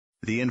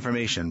The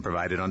information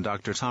provided on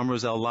Dr. Tom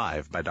Roselle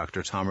Live by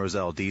Dr. Tom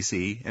Roselle,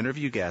 D.C.,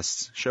 interview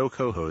guests, show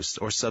co-hosts,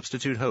 or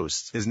substitute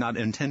hosts is not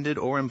intended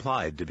or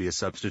implied to be a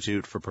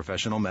substitute for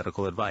professional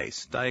medical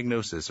advice,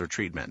 diagnosis, or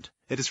treatment.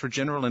 It is for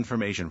general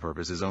information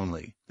purposes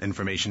only.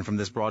 Information from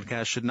this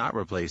broadcast should not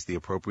replace the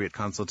appropriate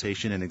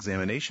consultation and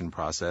examination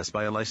process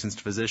by a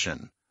licensed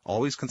physician.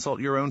 Always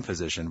consult your own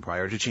physician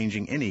prior to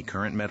changing any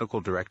current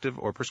medical directive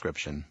or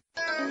prescription.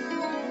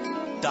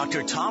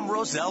 Dr. Tom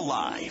Roselle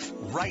Live,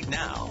 right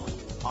now,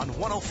 on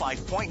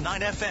 105.9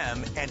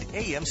 FM and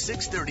AM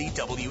 630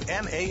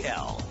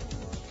 WMAL.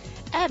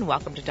 And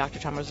welcome to Dr.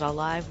 Tom Roselle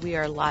Live. We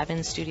are live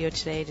in studio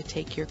today to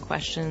take your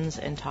questions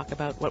and talk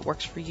about what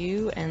works for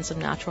you and some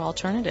natural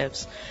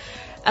alternatives.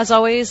 As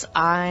always,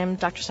 I'm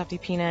Dr. Stephanie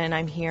Pina, and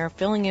I'm here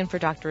filling in for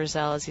Dr.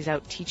 Roselle as he's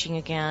out teaching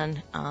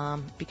again,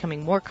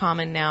 becoming more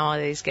common now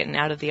that he's getting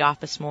out of the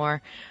office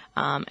more.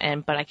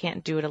 But I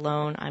can't do it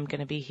alone. I'm going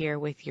to be here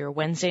with your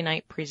Wednesday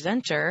night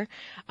presenter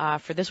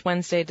for this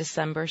Wednesday,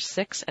 December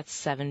 6th at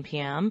 7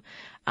 p.m.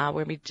 We're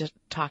going to be just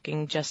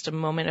talking just a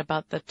moment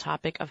about the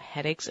topic of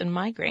headaches and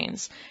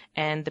migraines.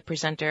 And the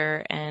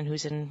presenter and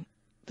who's in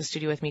the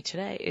studio with me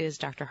today is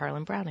Dr.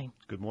 Harlan Browning.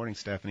 Good morning,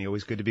 Stephanie.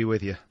 Always good to be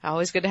with you.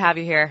 Always good to have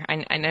you here.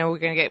 I know we're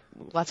going to get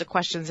lots of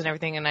questions and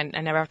everything, and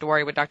I never have to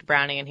worry with Dr.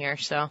 Browning in here,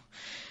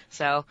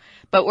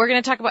 but we're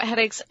going to talk about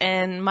headaches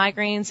and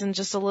migraines in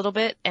just a little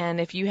bit.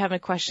 And if you have a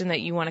question that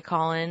you want to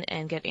call in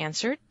and get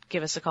answered,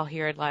 give us a call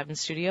here at Live in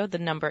Studio. The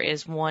number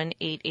is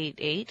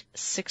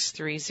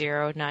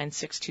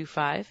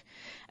 1-888-630-9625.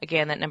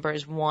 Again, that number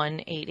is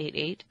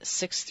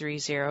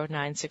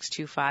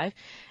 1-888-630-9625.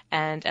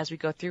 And as we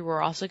go through,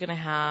 we're also going to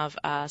have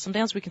something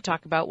else we can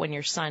talk about when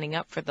you're signing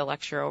up for the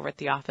lecture over at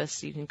the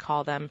office. You can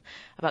call them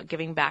about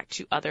giving back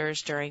to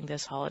others during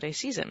this holiday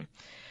season.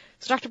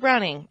 So, Dr.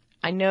 Browning,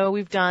 I know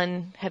we've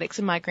done headaches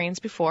and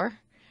migraines before,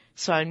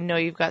 so I know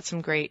you've got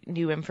some great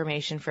new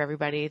information for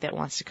everybody that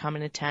wants to come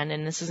and attend.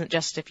 And this isn't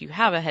just if you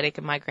have a headache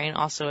and migraine,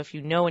 also if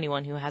you know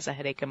anyone who has a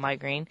headache and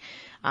migraine.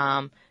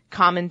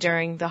 Common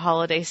during the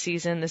holiday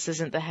season. This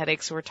isn't the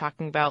headaches we're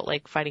talking about,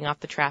 like fighting off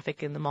the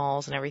traffic in the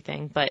malls and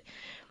everything, but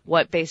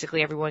what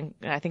basically everyone,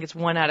 I think it's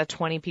 1 out of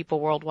 20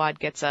 people worldwide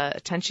gets a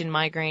tension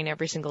migraine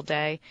every single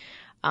day.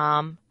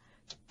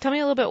 Tell me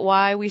a little bit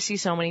why we see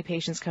so many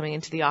patients coming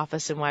into the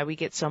office and why we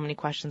get so many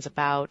questions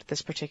about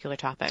this particular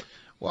topic.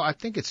 Well, I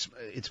think it's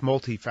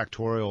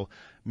multifactorial,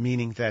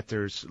 meaning that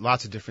there's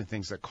lots of different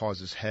things that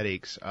causes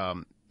headaches.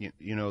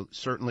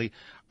 Certainly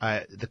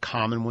the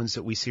common ones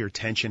that we see are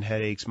tension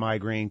headaches,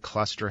 migraine,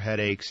 cluster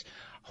headaches,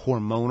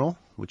 hormonal,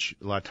 which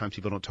a lot of times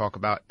people don't talk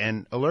about,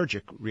 and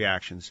allergic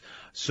reactions.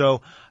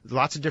 So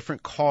lots of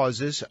different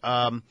causes.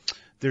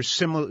 There's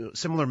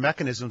similar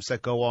mechanisms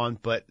that go on,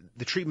 but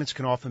the treatments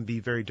can often be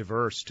very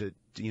diverse to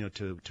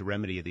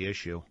remedy the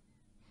issue.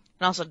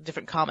 And also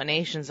different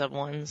combinations of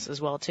ones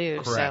as well,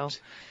 too.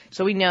 Correct.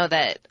 So we know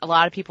that a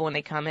lot of people, when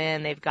they come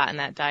in, they've gotten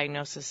that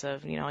diagnosis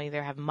of,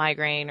 either have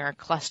migraine or a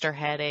cluster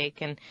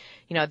headache. And,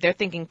 they're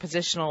thinking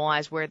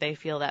positional-wise where they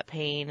feel that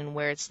pain and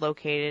where it's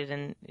located.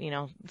 And,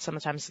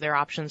 sometimes their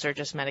options are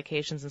just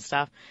medications and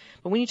stuff.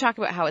 But when you talk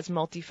about how it's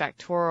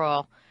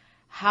multifactorial,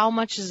 how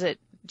much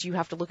do you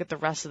have to look at the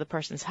rest of the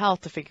person's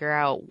health to figure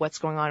out what's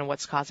going on and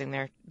what's causing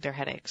their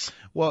headaches?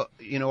 Well,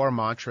 our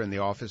mantra in the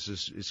office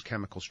is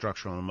chemical,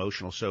 structural, and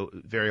emotional. So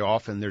very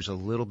often there's a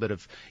little bit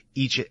of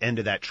each end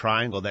of that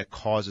triangle that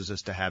causes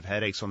us to have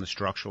headaches. On the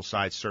structural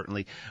side,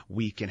 certainly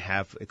we can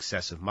have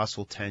excessive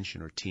muscle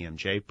tension or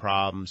TMJ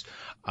problems.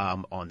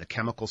 On the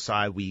chemical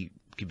side, we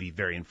can be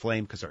very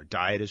inflamed because our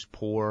diet is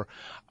poor.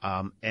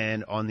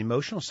 And on the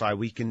emotional side,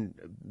 we can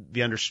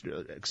be under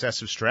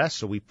excessive stress,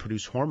 so we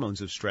produce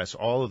hormones of stress.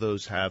 All of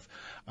those have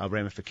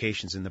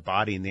ramifications in the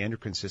body and the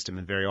endocrine system,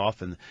 and very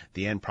often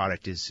the end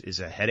product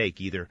is a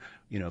headache, either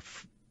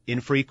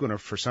infrequent, or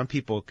for some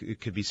people it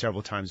could be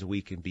several times a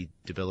week and be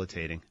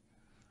debilitating.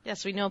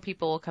 Yes, we know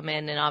people will come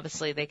in and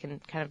obviously they can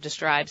kind of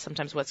describe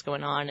sometimes what's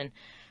going on and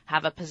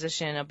have a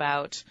position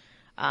about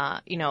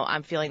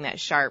I'm feeling that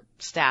sharp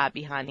stab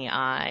behind the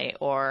eye,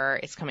 or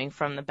it's coming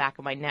from the back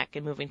of my neck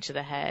and moving to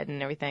the head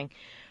and everything.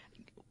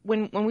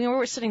 When we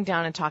were sitting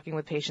down and talking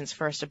with patients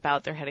first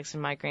about their headaches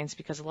and migraines,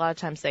 because a lot of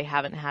times they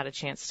haven't had a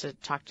chance to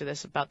talk to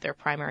this about their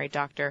primary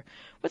doctor,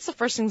 what's the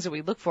first things that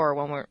we look for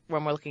when we're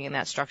looking in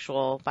that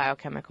structural,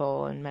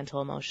 biochemical, and mental,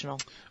 emotional?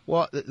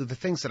 Well, the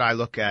things that I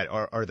look at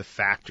are the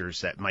factors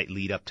that might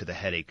lead up to the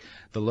headache.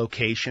 The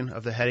location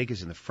of the headache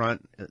is in the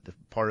front, the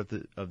part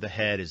of the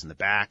head is in the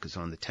back, is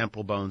on the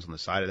temporal bones, on the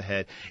side of the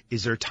head.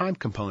 Is there a time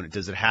component?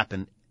 Does it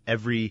happen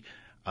every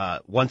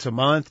once a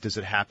month? Does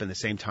it happen the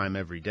same time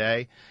every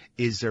day?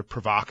 Is there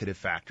provocative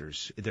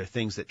factors? Are there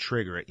things that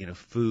trigger it,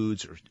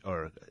 foods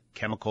or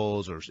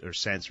chemicals or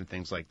scents or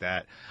things like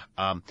that?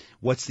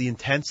 What's the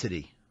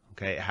intensity?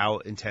 Okay, how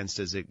intense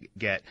does it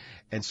get?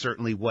 And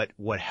certainly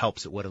what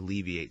helps it, what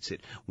alleviates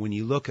it. When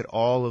you look at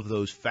all of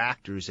those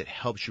factors, it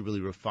helps you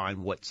really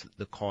refine what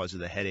the cause of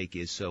the headache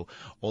is. So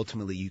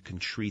ultimately you can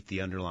treat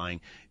the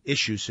underlying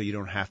issue so you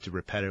don't have to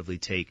repetitively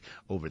take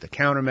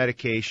over-the-counter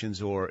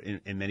medications or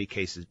in many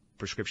cases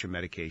prescription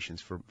medications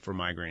for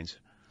migraines.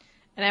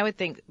 And I would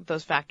think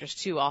those factors,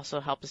 too, also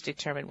help us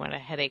determine when a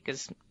headache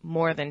is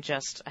more than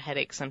just a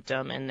headache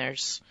symptom, and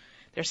there's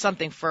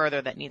something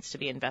further that needs to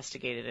be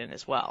investigated in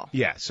as well.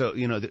 Yeah, so,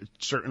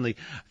 certainly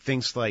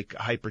things like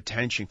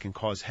hypertension can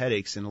cause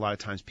headaches, and a lot of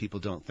times people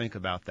don't think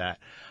about that.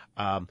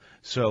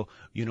 So,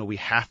 we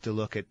have to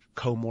look at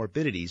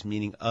comorbidities,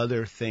 meaning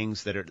other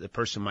things that the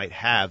person might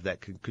have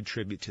that could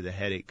contribute to the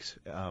headaches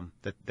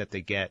that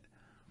they get.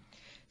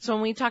 So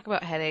when we talk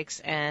about headaches,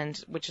 and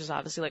which is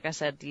obviously, like I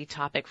said, the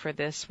topic for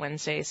this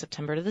Wednesday,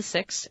 September the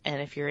 6th,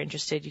 and if you're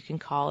interested, you can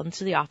call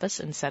into the office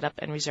and set up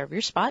and reserve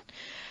your spot.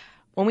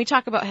 When we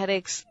talk about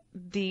headaches,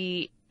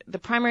 the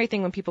primary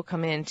thing when people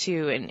come in,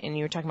 too, and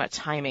you were talking about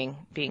timing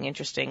being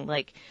interesting,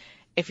 like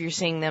if you're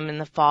seeing them in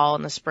the fall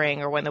and the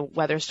spring or when the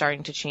weather's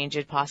starting to change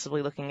it,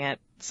 possibly looking at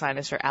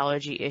sinus or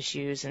allergy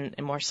issues and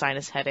more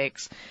sinus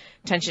headaches.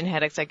 Tension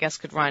headaches, I guess,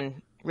 could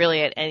run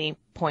really at any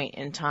point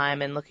in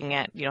time, and looking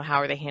at,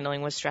 how are they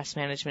handling with stress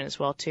management as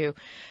well, too.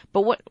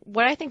 But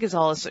what I think is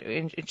also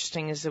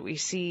interesting is that we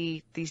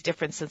see these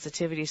different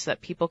sensitivities, so that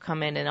people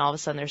come in and all of a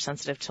sudden they're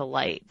sensitive to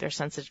light, they're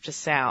sensitive to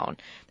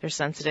sound, they're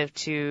sensitive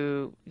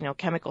to,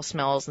 chemical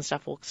smells and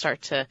stuff will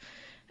start to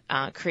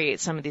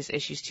create some of these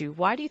issues too.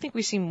 Why do you think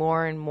we see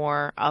more and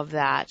more of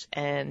that,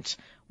 and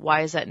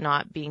why is that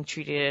not being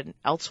treated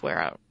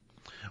elsewhere?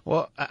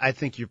 Well, I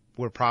think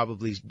we're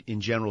probably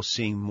in general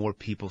seeing more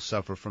people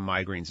suffer from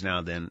migraines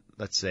now than,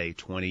 let's say,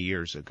 20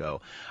 years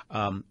ago.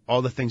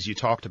 All the things you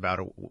talked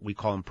about, we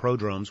call them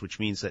prodromes, which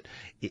means that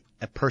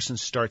a person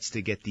starts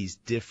to get these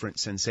different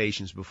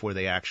sensations before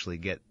they actually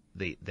get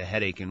the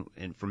headache.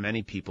 And for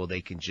many people,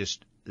 they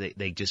just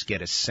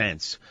get a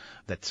sense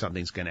that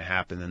something's going to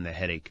happen and the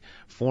headache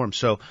forms.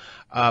 So,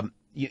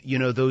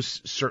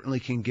 those certainly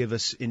can give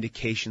us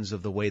indications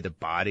of the way the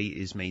body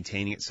is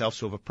maintaining itself.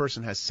 So if a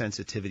person has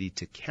sensitivity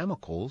to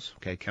chemicals,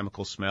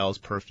 chemical smells,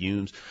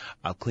 perfumes,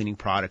 cleaning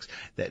products,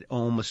 that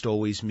almost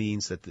always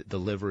means that the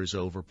liver is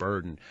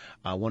overburdened.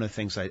 One of the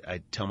things I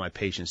tell my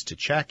patients to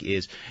check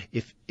is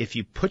if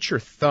you put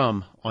your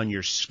thumb on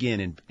your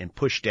skin and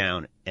push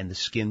down and the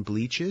skin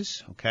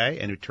bleaches,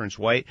 and it turns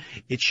white,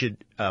 it should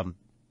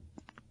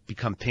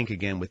become pink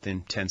again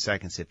within 10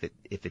 seconds.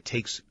 If it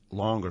takes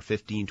longer,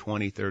 15,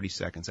 20, 30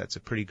 seconds, that's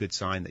a pretty good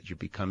sign that you're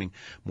becoming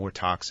more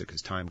toxic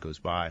as time goes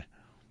by.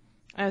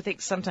 I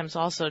think sometimes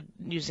also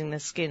using the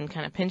skin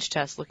kind of pinch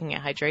test, looking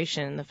at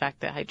hydration, and the fact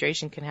that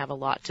hydration can have a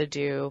lot to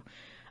do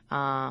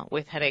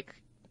with headache,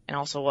 and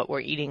also what we're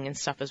eating and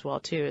stuff as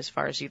well too, as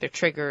far as either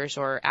triggers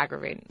or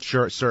aggravating.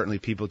 Sure, certainly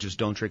people just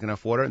don't drink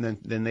enough water, and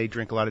then they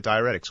drink a lot of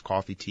diuretics,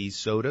 coffee, teas,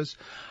 sodas,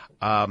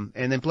 and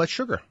then blood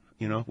sugar.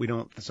 We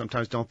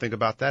sometimes don't think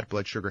about that,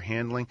 blood sugar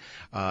handling.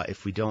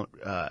 If we don't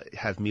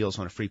have meals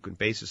on a frequent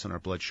basis and our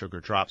blood sugar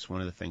drops,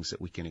 one of the things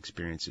that we can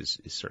experience is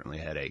certainly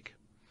a headache.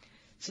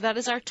 So that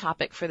is our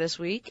topic for this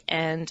week,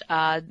 and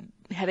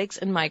headaches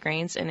and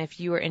migraines. And if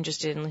you are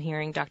interested in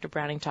hearing Dr.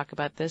 Browning talk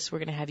about this, we're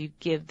going to have you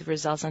give the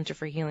Roselle Center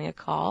for Healing a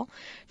call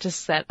to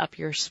set up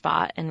your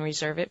spot and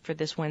reserve it for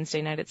this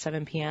Wednesday night at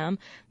 7 p.m.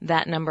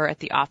 That number at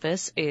the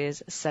office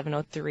is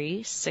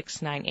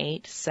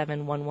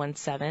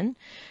 703-698-7117.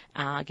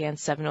 Again,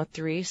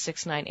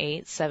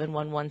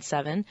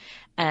 703-698-7117.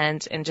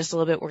 And in just a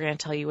little bit, we're going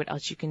to tell you what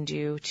else you can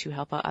do to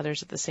help out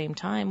others at the same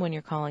time when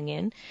you're calling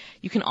in.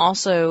 You can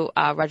also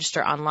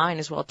register online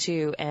as well,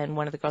 too, and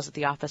one of the girls at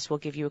the office will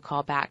give you a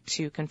call back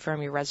to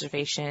confirm your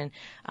reservation,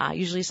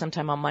 usually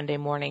sometime on Monday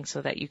morning,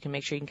 so that you can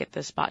make sure you can get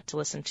the spot to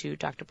listen to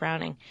Dr.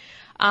 Browning.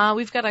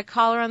 We've got a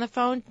caller on the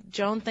phone.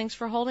 Joan, thanks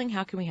for holding.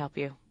 How can we help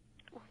you?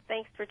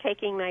 Thanks for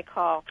taking my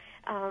call.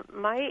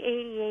 My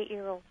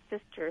 88-year-old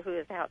sister, who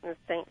is out in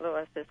St.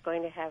 Louis, is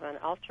going to have an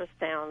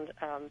ultrasound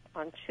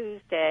on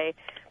Tuesday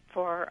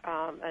for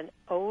an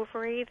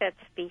ovary that's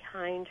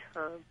behind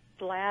her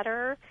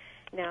bladder.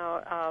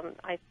 Now,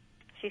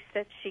 she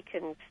said she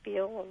can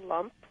feel a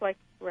lump like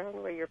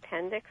around where your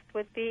appendix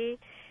would be.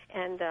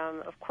 And,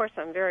 of course,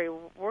 I'm very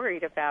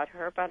worried about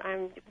her, but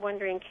I'm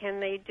wondering, can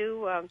they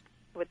do,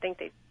 would think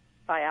they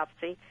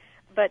biopsy,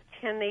 but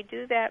can they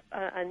do that,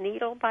 a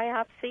needle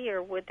biopsy,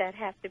 or would that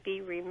have to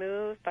be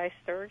removed by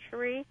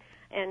surgery,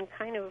 and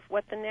kind of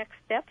what the next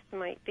steps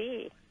might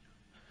be?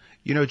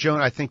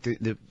 Joan, I think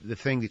the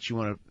thing that you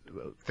want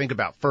to think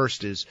about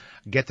first is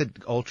get the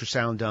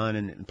ultrasound done,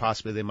 and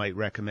possibly they might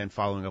recommend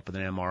following up with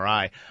an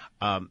MRI.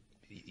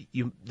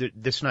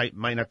 This might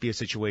not be a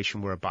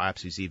situation where a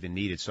biopsy is even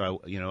needed.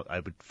 So, I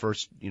would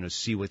first,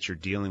 see what you're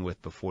dealing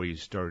with before you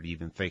start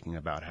even thinking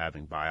about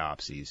having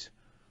biopsies.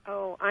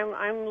 Oh,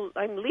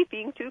 I'm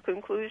leaping to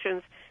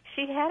conclusions.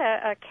 She had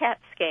a CAT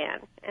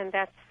scan, and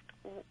that's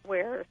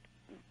where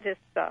this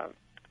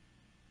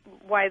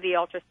why the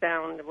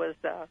ultrasound was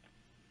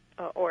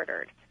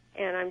ordered.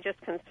 And I'm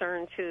just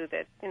concerned too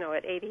that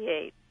at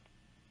 88.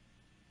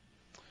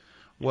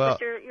 Well,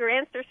 but your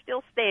answer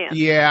still stands.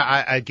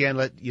 Yeah,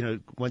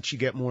 once you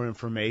get more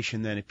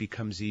information, then it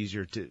becomes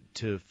easier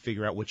to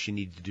figure out what you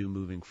need to do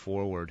moving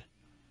forward.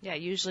 Yeah,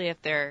 usually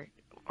if they're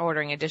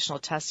ordering additional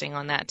testing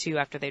on that too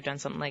after they've done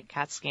something like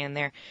CAT scan.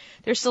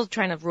 They're still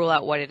trying to rule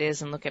out what it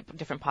is and look at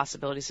different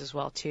possibilities as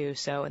well too.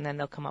 So, and then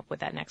they'll come up with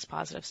that next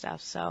positive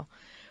stuff. So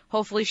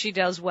hopefully she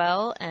does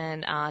well.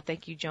 And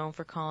thank you, Joan,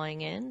 for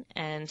calling in.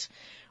 And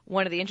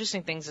one of the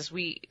interesting things is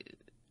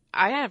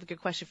I have a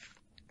good question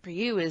for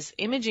you is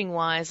imaging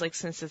wise, like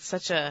since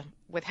it's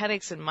with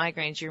headaches and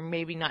migraines, you're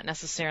maybe not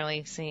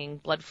necessarily seeing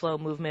blood flow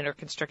movement or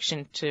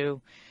constriction to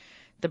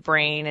the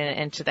brain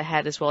and to the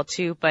head as well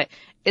too. But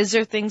is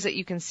there things that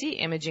you can see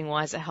imaging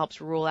wise that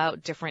helps rule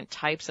out different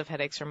types of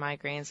headaches or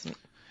migraines?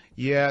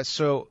 Yeah.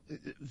 So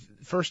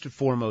first and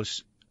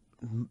foremost,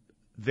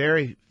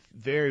 very,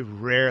 very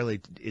rarely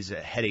is a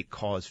headache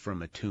caused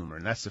from a tumor.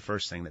 And that's the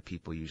first thing that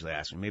people usually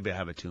ask me. Maybe I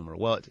have a tumor.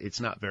 Well,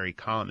 it's not very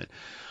common.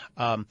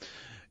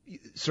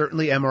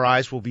 Certainly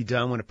MRIs will be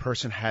done when a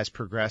person has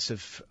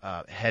progressive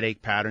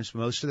headache patterns.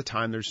 Most of the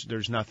time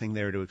there's nothing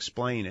there to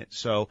explain it.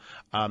 So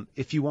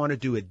if you want to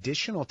do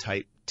additional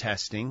type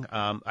testing,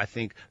 I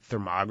think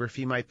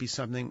thermography might be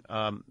something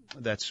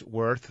that's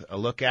worth a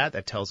look at.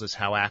 That tells us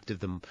how active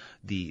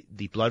the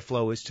blood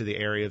flow is to the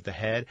area of the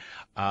head.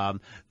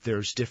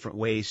 There's different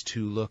ways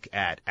to look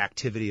at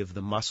activity of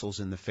the muscles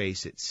in the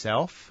face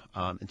itself,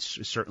 and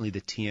certainly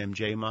the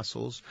TMJ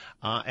muscles.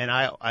 And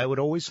I would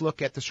always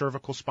look at the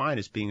cervical spine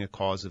as being a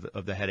cause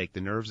of the headache.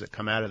 The nerves that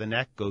come out of the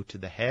neck go to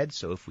the head,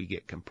 so if we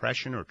get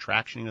compression or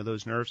traction of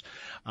those nerves,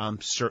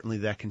 certainly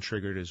that can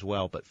trigger it as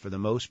well. But for the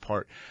most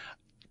part,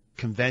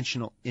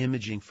 conventional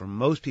imaging for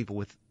most people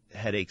with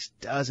headaches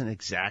doesn't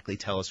exactly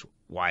tell us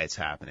why it's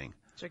happening.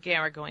 So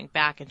again, we're going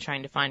back and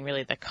trying to find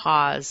really the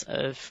cause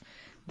of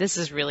this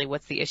is really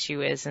what the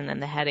issue is, and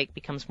then the headache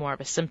becomes more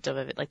of a symptom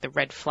of it, like the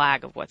red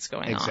flag of what's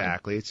going on.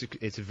 Exactly.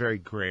 It's a very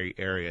gray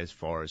area as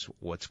far as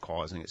what's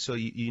causing it. So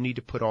you need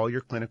to put all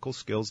your clinical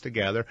skills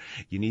together.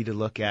 You need to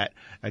look at,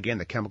 again,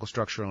 the chemical,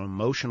 structural, and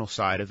emotional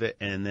side of it,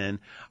 and then,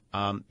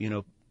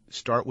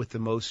 start with the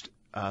most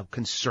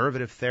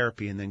conservative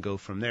therapy and then go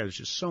from there. There's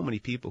just so many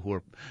people who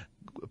are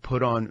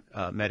put on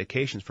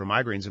medications for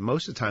migraines, and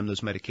most of the time those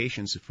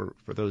medications, for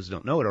those who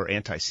don't know it, are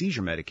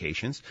anti-seizure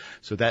medications.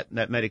 So that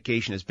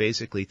medication is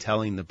basically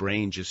telling the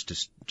brain just to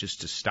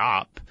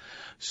stop.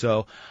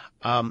 So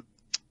I'm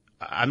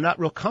not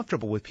real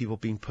comfortable with people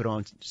being put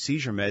on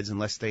seizure meds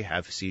unless they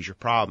have seizure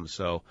problems.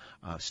 So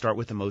start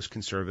with the most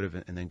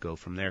conservative and then go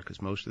from there,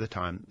 because most of the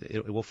time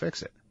it will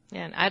fix it.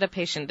 Yeah, and I had a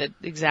patient that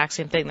the exact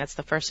same thing. That's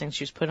the first thing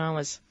she was put on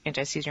was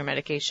anti-seizure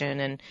medication,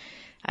 and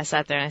I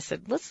sat there and I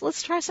said,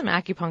 let's try some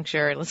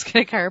acupuncture. Let's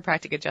get a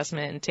chiropractic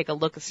adjustment and take a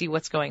look and see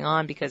what's going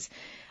on, because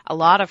a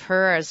lot of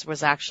hers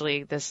was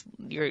actually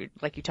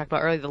like you talked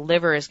about earlier, the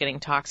liver is getting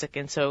toxic,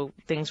 and so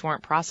things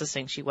weren't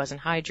processing. She wasn't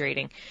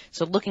hydrating.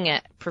 So looking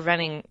at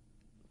preventing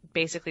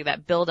basically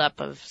that buildup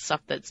of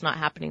stuff that's not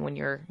happening when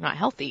you're not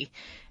healthy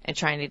and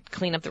trying to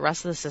clean up the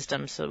rest of the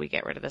system so we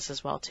get rid of this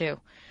as well too.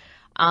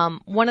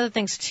 One of the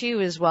things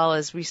too, as well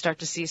as we start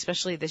to see,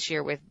 especially this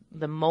year with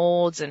the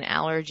molds and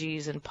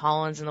allergies and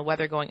pollens and the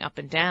weather going up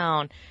and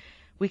down,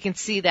 we can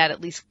see that at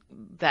least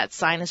that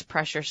sinus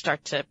pressure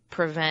start to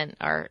prevent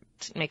or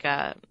to make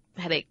a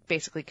headache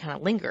basically kind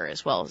of linger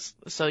as well.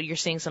 So you're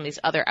seeing some of these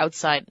other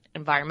outside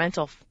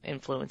environmental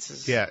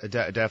influences. Yeah,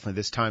 definitely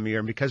this time of year.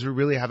 And because we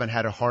really haven't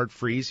had a hard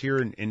freeze here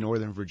in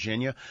Northern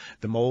Virginia,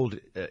 the mold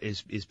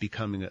is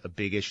becoming a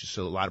big issue.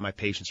 So a lot of my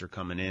patients are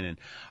coming in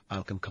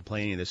and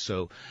complaining of this.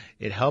 So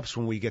it helps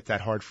when we get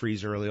that hard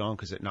freeze early on,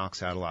 because it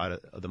knocks out a lot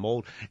of the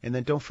mold. And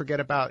then don't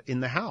forget about in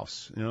the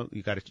house.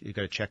 You got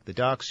to check the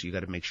ducts. You got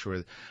to make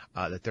sure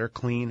that they're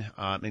clean.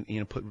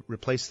 And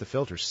replace the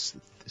filters.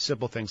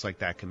 Simple things like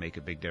that can make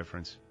a big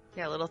difference.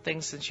 Yeah, little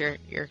things. Since you're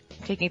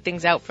taking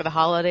things out for the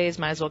holidays,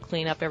 might as well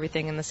clean up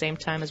everything in the same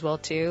time as well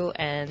too,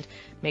 and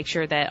make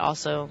sure that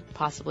also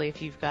possibly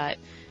if you've got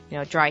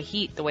dry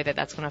heat, the way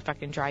that's going to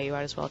affect and dry you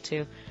out as well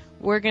too.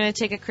 We're going to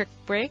take a quick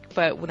break,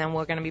 but then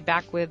we're going to be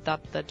back with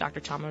the Dr.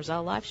 Tom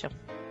Roselle live show.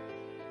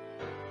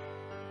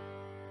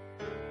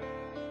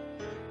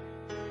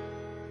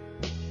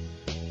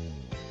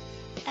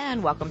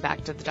 And welcome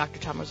back to the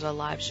Dr. Tom Roselle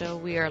live show.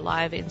 We are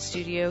live in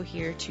studio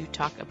here to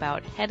talk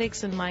about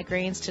headaches and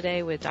migraines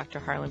today with Dr.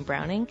 Harlan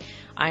Browning.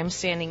 I'm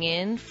standing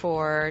in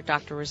for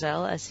Dr.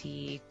 Roselle as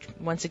he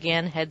once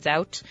again heads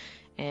out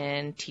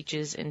and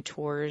teaches and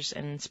tours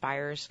and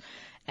inspires.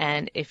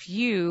 And if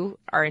you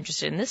are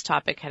interested in this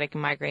topic, headache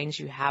and migraines,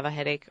 you have a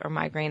headache or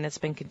migraine that's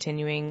been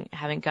continuing,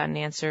 haven't gotten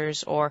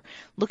answers, or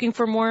looking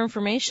for more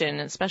information,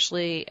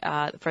 especially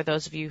for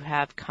those of you who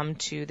have come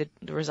to the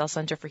Roselle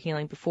Center for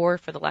Healing before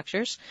for the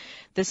lectures,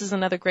 this is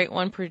another great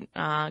one going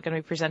to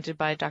be presented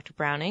by Dr.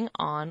 Browning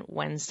on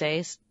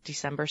Wednesday,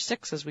 December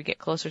 6th, as we get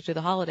closer to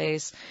the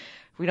holidays.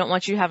 We don't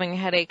want you having a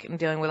headache and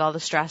dealing with all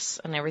the stress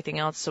and everything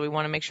else, so we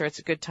want to make sure it's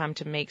a good time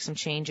to make some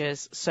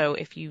changes. So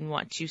if you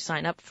want to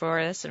sign up for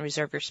this and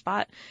reserve your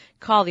spot,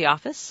 call the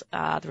office,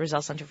 the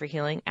Roselle Center for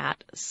Healing,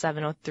 at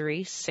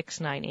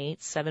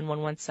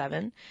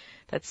 703-698-7117.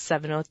 That's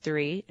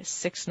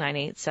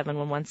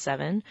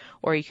 703-698-7117.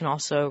 Or you can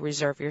also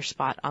reserve your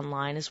spot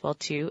online as well,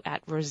 too,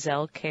 at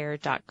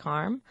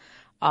rosellecare.com.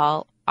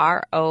 All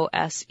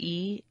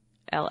ROSELLECARE.com.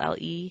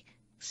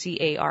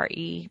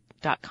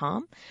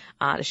 LLECARE.com.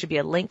 There should be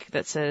a link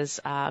that says,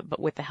 but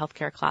with the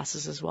healthcare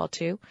classes as well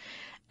too.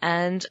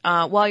 And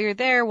while you're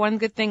there, one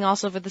good thing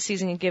also for the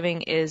Season of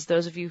Giving is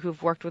those of you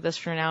who've worked with us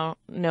for now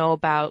know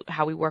about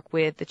how we work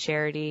with the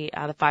charity,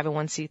 the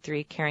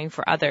 501c3 Caring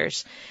for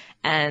Others.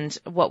 And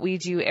what we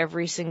do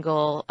every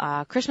single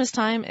Christmas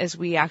time is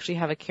we actually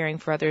have a Caring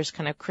for Others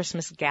kind of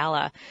Christmas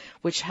gala,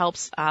 which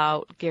helps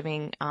out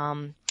giving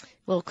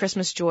little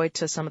Christmas joy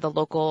to some of the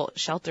local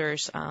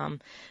shelters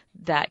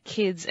that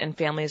kids and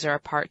families are a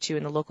part to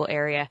in the local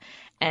area.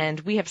 And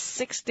we have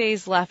 6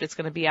 days left. It's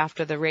going to be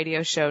after the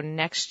radio show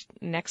next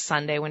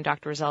Sunday when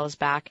Dr. Roselle is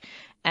back.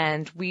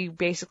 And we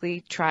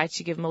basically try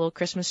to give them a little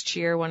Christmas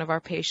cheer. One of our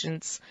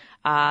patients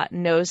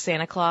knows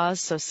Santa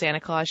Claus, so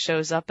Santa Claus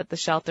shows up at the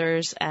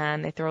shelters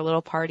and they throw a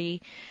little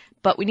party.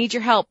 But we need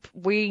your help.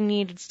 We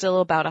need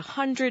still about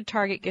 100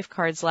 Target gift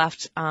cards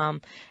left.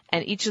 And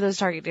each of those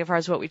Target gift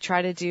cards, what we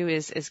try to do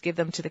is give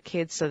them to the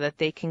kids so that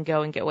they can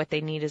go and get what they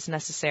need as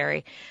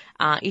necessary.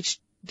 Each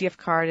gift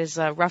card is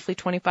roughly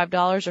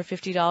 $25 or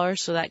 $50,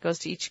 so that goes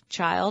to each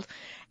child.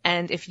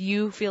 And if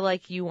you feel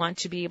like you want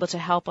to be able to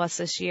help us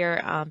this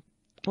year,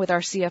 with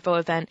our CFO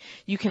event,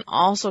 you can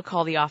also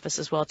call the office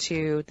as well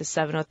too, the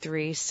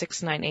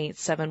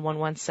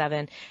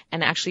 703-698-7117,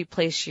 and actually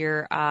place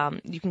your,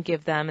 you can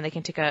give them and they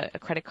can take a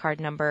credit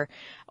card number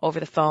over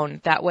the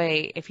phone. That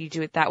way, if you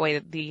do it that way,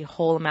 the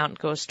whole amount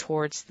goes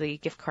towards the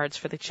gift cards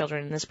for the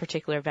children in this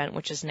particular event,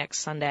 which is next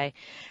Sunday.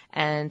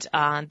 And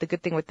the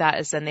good thing with that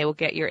is then they will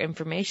get your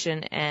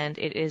information, and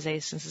since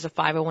it's a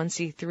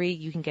 501c3,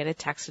 you can get a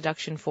tax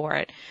deduction for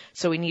it.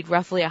 So we need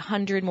roughly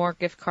 100 more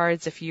gift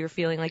cards. If you're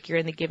feeling like you're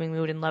in the giving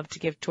mood and love to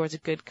give towards a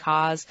good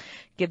cause,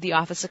 give the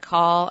office a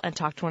call and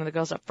talk to one of the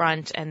girls up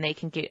front, and they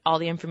can get all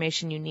the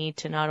information you need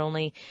to not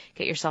only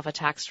get yourself a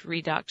tax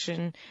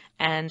reduction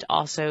and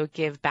also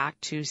give back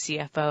to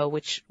CFO,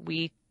 which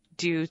we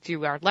do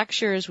through our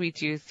lectures, we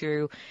do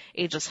through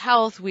Ageless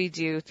Health, we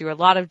do through a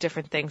lot of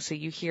different things. So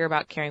you hear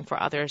about caring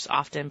for others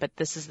often, but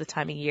this is the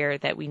time of year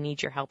that we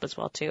need your help as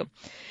well too.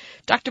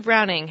 Dr.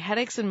 Browning,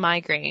 headaches and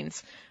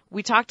migraines.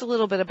 We talked a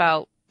little bit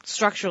about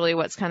structurally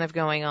what's kind of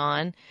going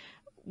on.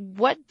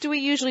 What do we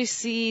usually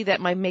see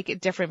that might make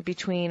it different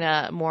between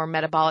a more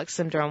metabolic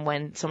syndrome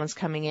when someone's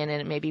coming in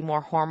and it may be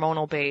more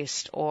hormonal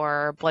based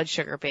or blood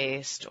sugar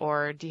based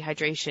or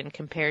dehydration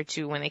compared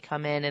to when they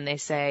come in and they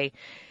say,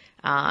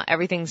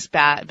 everything's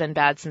been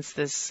bad since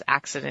this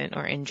accident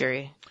or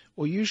injury?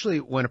 Well, usually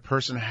when a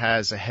person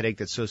has a headache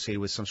that's associated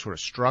with some sort of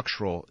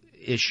structural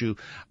issue,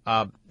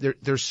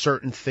 there's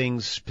certain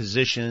things,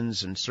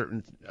 positions, and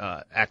certain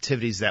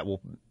activities that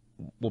will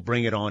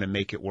bring it on and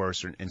make it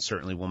worse, and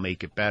certainly will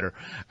make it better.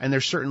 And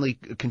there's certainly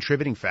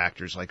contributing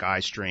factors like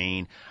eye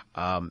strain,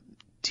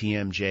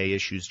 TMJ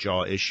issues,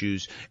 jaw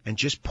issues, and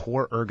just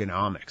poor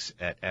ergonomics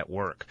at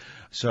work.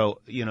 So,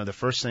 the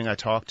first thing I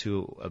talk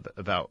to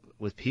about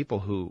with people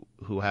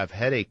who have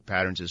headache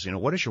patterns is,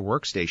 what does your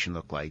workstation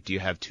look like? Do you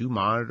have two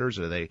monitors?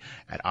 Are they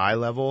at eye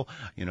level?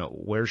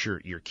 Where's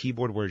your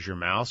keyboard? Where's your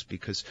mouse?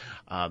 Because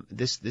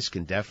this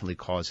can definitely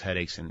cause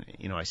headaches, and,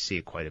 I see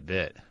it quite a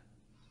bit.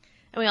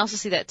 And we also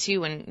see that too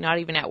when not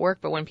even at work,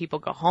 but when people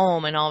go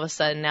home and all of a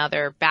sudden now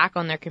they're back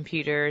on their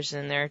computers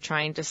and they're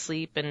trying to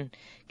sleep and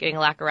getting a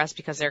lack of rest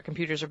because their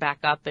computers are back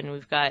up and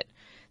we've got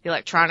the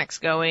electronics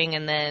going,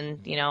 and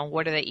then,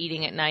 what are they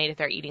eating at night if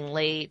they're eating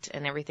late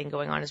and everything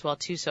going on as well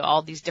too. So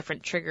all these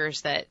different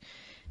triggers that,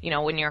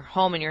 when you're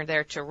home and you're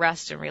there to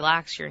rest and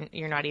relax,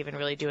 you're not even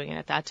really doing it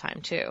at that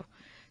time too.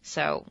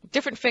 So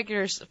different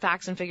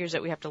facts and figures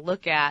that we have to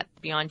look at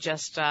beyond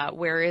just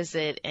where is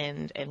it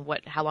and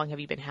how long have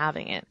you been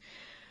having it.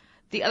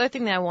 The other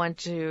thing that I want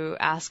to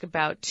ask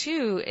about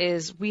too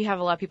is we have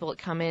a lot of people that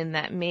come in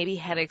that maybe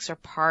headaches are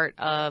part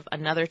of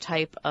another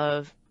type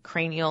of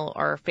cranial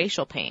or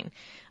facial pain.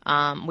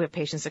 We have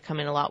patients that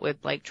come in a lot with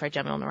like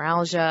trigeminal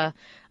neuralgia,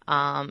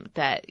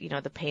 that,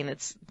 the pain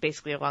that's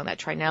basically along that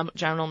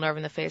trigeminal nerve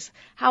in the face.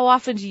 How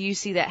often do you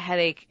see that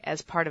headache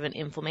as part of an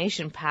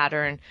inflammation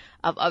pattern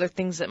of other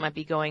things that might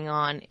be going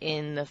on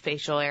in the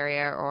facial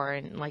area or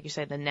in, like you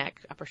said, the neck,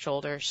 upper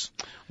shoulders?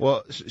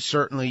 Well,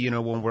 certainly,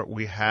 when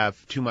we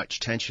have too much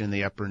tension in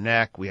the upper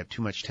neck, we have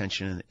too much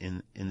tension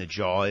in the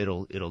jaw,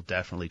 it'll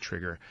definitely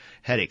trigger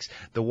headaches.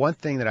 The one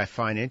thing that I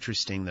find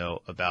interesting,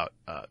 though, about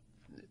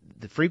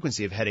the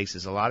frequency of headaches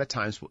is a lot of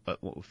times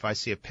if I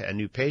see a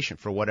new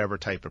patient for whatever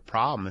type of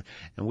problem,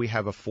 and we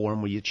have a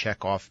form where you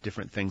check off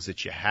different things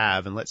that you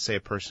have, and let's say a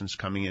person's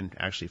coming in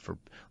actually for,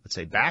 let's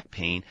say, back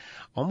pain,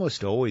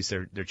 almost always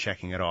they're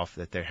checking it off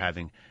that they're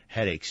having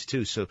headaches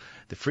too. So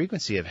the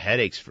frequency of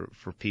headaches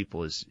for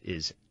people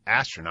is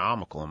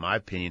astronomical in my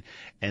opinion,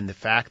 and the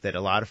fact that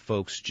a lot of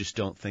folks just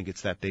don't think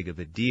it's that big of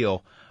a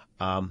deal,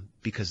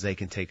 because they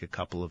can take a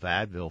couple of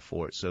Advil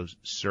for it. So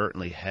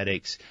certainly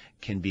headaches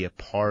can be a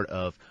part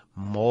of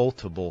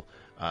multiple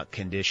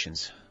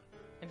conditions.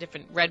 A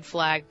different red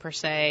flag, per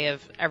se,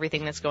 of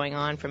everything that's going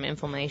on from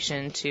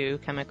inflammation to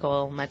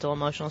chemical, mental,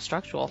 emotional,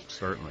 structural.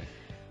 Certainly.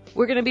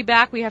 We're going to be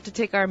back. We have to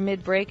take our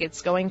mid-break.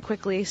 It's going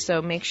quickly,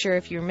 so make sure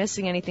if you're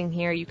missing anything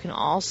here, you can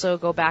also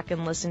go back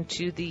and listen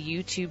to the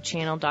YouTube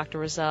channel, Dr.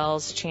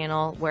 Roselle's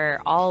channel,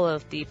 where all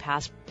of the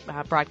past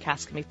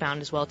broadcasts can be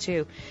found as well,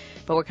 too.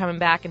 But we're coming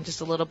back in just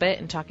a little bit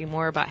and talking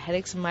more about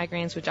headaches and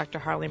migraines with Dr.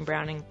 Harlan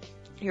Browning,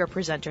 your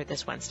presenter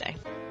this Wednesday.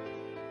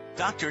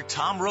 Dr.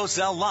 Tom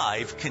Roselle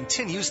Live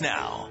continues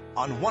now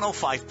on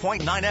 105.9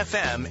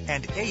 FM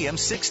and AM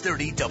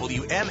 630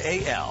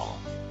 WMAL.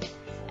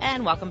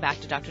 And welcome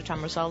back to Dr.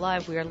 Tom Roselle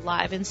Live. We are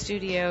live in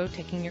studio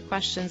taking your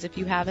questions if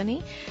you have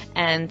any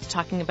and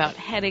talking about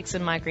headaches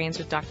and migraines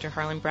with Dr.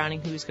 Harlan Browning,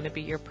 who's going to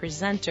be your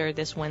presenter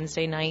this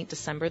Wednesday night,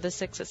 December the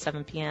 6th at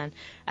 7 p.m.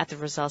 at the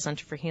Roselle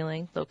Center for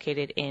Healing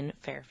located in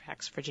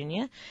Fairfax,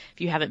 Virginia.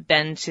 If you haven't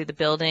been to the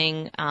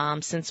building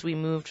since we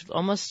moved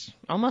almost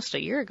a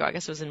year ago, I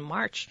guess it was in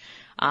March,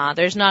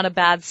 there's not a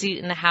bad seat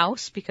in the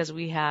house because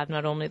we have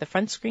not only the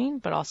front screen,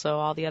 but also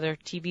all the other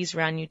TVs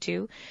around you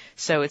too.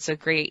 So it's a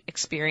great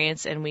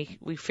experience, and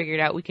we figured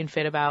out we can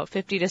fit about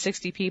 50 to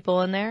 60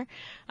 people in there,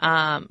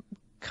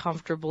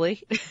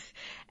 comfortably.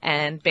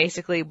 And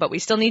basically, but we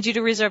still need you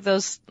to reserve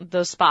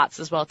those spots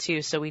as well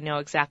too, so we know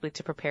exactly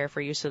to prepare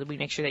for you, so that we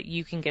make sure that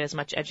you can get as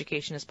much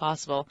education as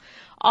possible.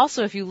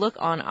 Also, if you look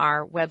on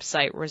our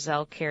website,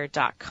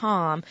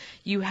 rosellecare.com,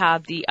 you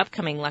have the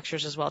upcoming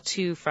lectures as well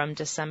too, from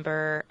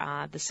December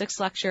the 6th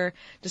lecture.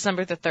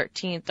 December the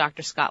 13th,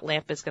 Dr. Scott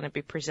Lamp is going to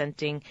be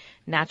presenting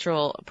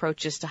natural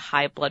approaches to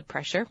high blood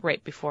pressure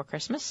right before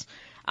Christmas.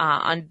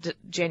 On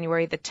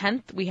January the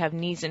 10th, we have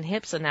Knees and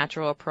Hips, a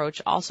natural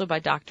approach, also by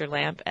Dr.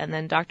 Lamp. And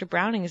then Dr.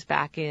 Browning is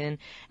back in,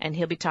 and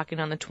he'll be talking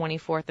on the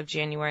 24th of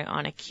January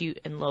on acute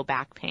and low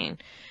back pain.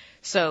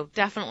 So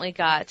definitely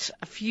got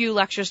a few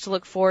lectures to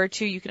look forward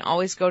to. You can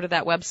always go to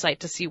that website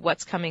to see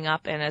what's coming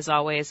up. And as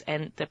always,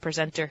 and the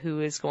presenter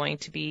who is going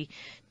to be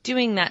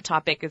doing that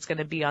topic is going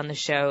to be on the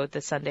show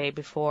the Sunday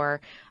before.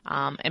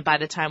 And by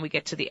the time we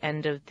get to the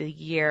end of the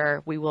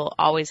year, we will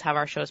always have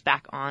our shows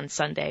back on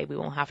Sunday. We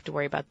won't have to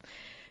worry about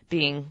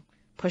being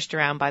pushed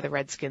around by the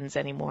Redskins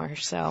anymore.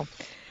 So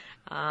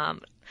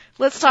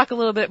let's talk a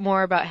little bit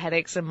more about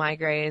headaches and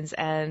migraines.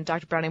 And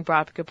Dr. Browning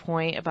brought up a good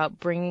point about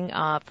bringing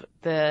up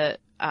the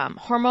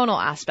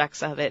hormonal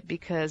aspects of it,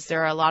 because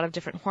there are a lot of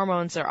different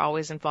hormones that are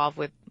always involved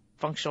with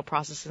functional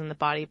processes in the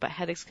body, but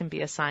headaches can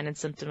be a sign and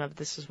symptom of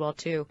this as well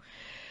too.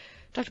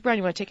 Dr. Brown,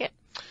 you want to take it?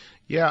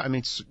 Yeah, I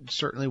mean,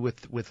 certainly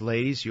with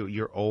ladies,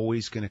 you're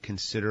always going to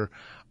consider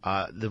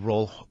the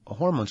role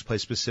hormones play,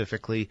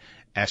 specifically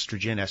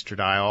estrogen,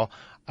 estradiol.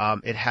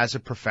 It has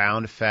a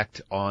profound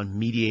effect on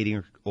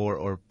mediating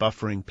or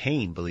buffering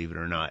pain, believe it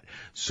or not.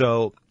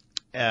 So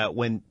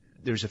when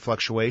there's a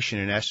fluctuation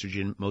in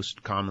estrogen,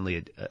 most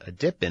commonly a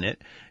dip in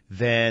it,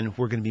 then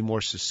we're going to be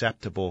more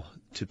susceptible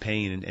to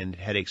pain, and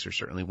headaches are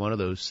certainly one of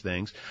those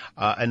things.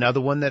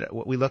 Another one that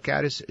what we look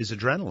at is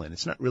adrenaline.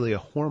 It's not really a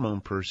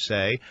hormone per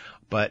se,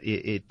 but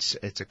it's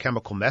a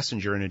chemical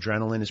messenger, and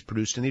adrenaline is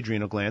produced in the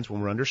adrenal glands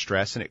when we're under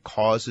stress, and it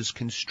causes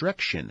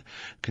constriction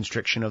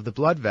of the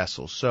blood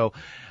vessels. So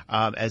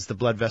as the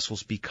blood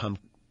vessels become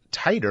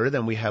tighter,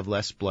 then we have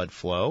less blood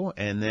flow,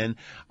 and then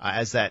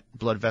as that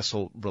blood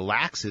vessel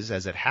relaxes,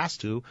 as it has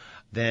to,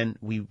 then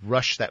we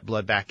rush that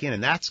blood back in,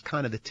 and that's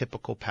kind of the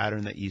typical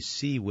pattern that you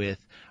see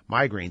with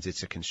migraines.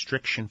 It's a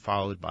constriction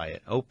followed by an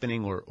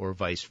opening, or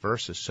vice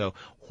versa. So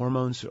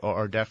hormones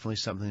are definitely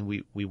something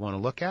we want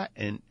to look at,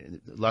 and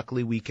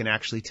luckily we can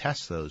actually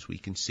test those. We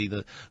can see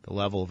the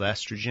level of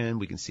estrogen,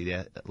 we can see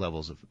the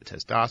levels of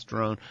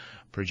testosterone,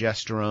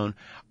 progesterone,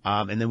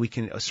 and then we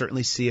can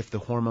certainly see if the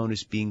hormone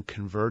is being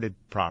converted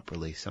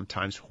properly.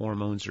 Sometimes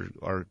hormones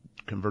are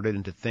converted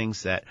into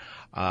things that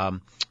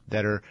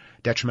are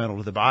detrimental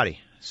to the body.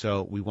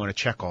 So we want to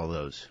check all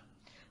those.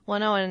 Well,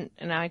 no,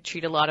 and I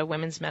treat a lot of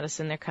women's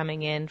medicine. They're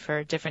coming in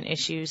for different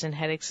issues, and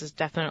headaches is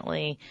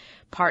definitely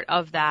part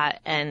of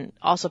that. And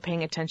also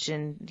paying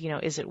attention,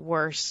 is it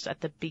worse at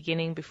the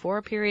beginning before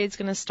a period's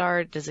going to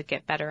start? Does it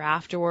get better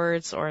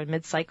afterwards, or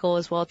mid-cycle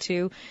as well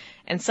too?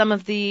 And some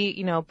of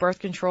the, birth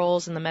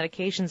controls and the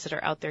medications that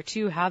are out there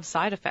too have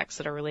side effects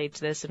that are related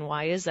to this. And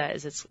why is that?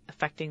 Is it's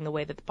affecting the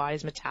way that the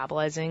body's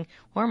metabolizing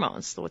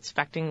hormones, so it's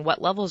affecting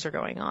what levels are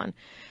going on.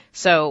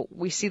 So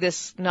we see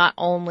this not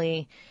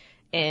only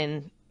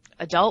in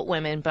adult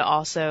women, but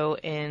also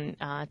in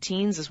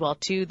teens as well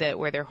too, that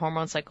where their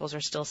hormone cycles are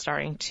still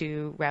starting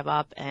to rev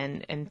up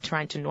and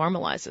trying to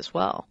normalize as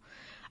well.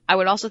 I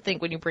would also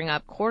think when you bring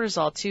up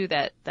cortisol too,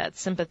 that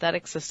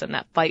sympathetic system,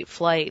 that fight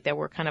flight that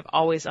we're kind of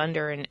always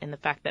under, and the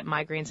fact that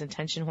migraines and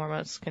tension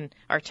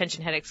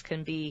tension headaches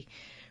can be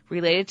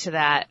related to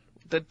that.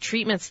 The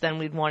treatments then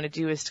we'd want to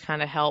do is to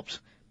kind of help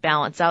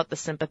balance out the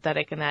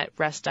sympathetic and that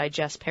rest,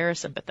 digest,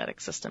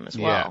 parasympathetic system as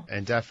well. Yeah,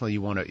 and definitely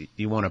you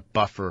want to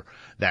buffer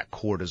that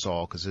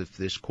cortisol, because if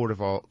this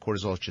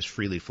cortisol is just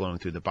freely flowing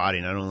through the body,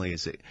 not only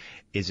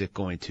is it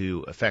going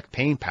to affect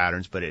pain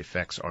patterns, but it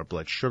affects our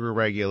blood sugar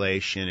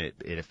regulation.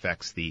 It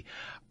affects the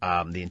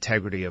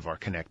integrity of our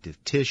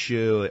connective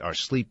tissue, our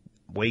sleep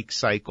wake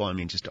cycle. I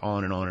mean, just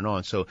on and on and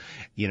on. So,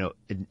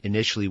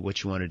 initially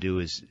what you want to do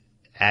is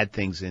add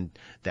things in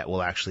that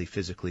will actually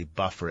physically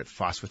buffer it.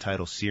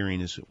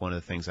 Phosphatidylserine is one of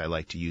the things I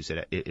like to use.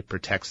 It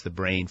protects the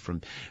brain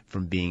from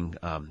being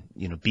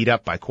beat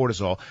up by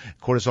cortisol.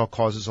 Cortisol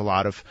causes a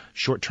lot of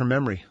short-term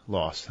memory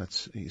loss.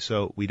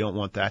 So we don't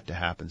want that to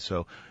happen.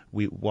 So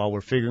while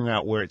we're figuring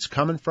out where it's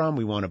coming from,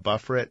 we want to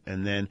buffer it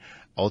and then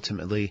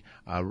ultimately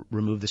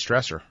remove the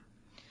stressor.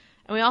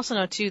 And we also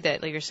know, too,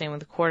 that, like you're saying,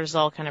 with the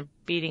cortisol kind of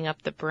beating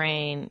up the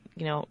brain,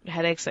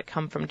 headaches that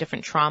come from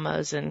different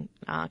traumas and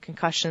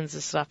concussions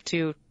and stuff,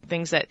 too,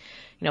 things that,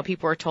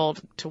 people are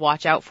told to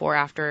watch out for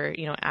after,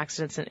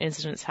 accidents and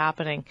incidents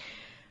happening.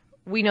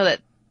 We know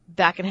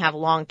that can have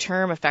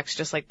long-term effects,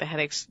 just like the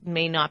headaches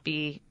may not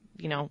be,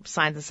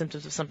 signs and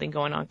symptoms of something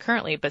going on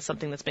currently, but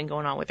something that's been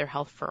going on with their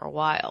health for a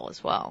while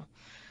as well.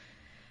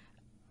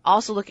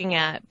 Also looking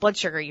at blood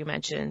sugar, you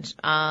mentioned.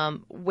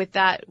 With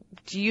that,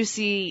 do you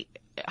see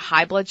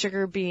high blood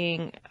sugar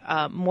being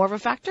more of a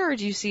factor, or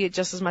do you see it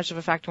just as much of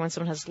a factor when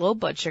someone has low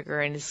blood sugar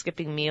and is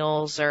skipping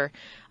meals or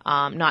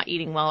not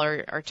eating well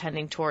or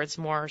tending towards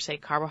more, say,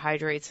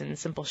 carbohydrates and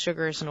simple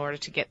sugars in order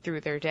to get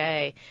through their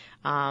day,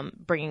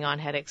 bringing on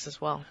headaches as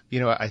well?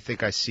 I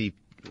think I see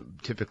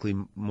typically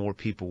more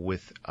people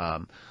with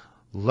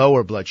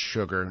lower blood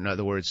sugar. In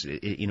other words,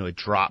 it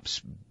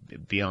drops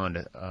beyond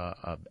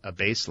a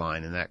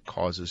baseline, and that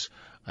causes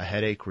a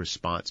headache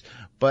response.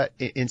 But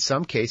in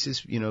some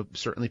cases,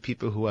 certainly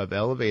people who have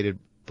elevated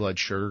blood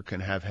sugar can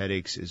have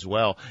headaches as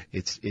well.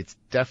 It's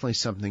definitely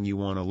something you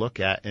want to look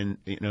at, and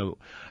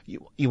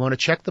you want to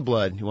check the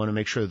blood. You want to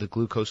make sure the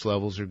glucose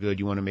levels are good.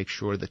 You want to make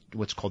sure that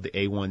what's called the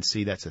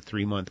A1C, that's a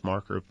 3-month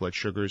marker of blood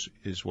sugars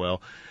as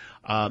well.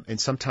 And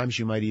sometimes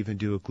you might even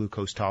do a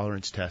glucose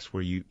tolerance test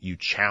where you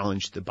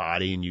challenge the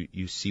body and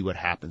you see what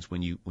happens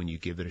when you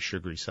give it a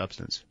sugary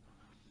substance.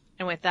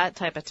 And with that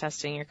type of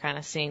testing, you're kind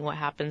of seeing what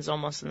happens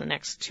almost in the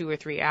next 2 or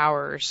 3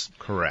 hours.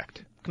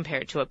 Correct.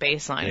 Compared to a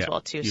baseline as well,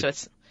 too. So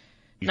it's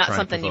You're not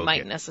something you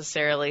might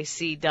necessarily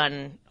see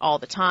done all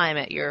the time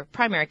at your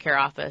primary care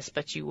office,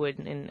 but you would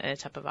in a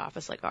type of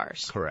office like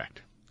ours.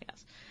 Correct.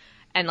 Yes.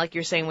 And like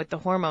you're saying with the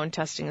hormone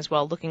testing as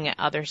well, looking at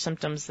other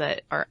symptoms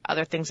that are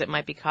other things that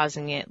might be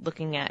causing it,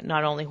 looking at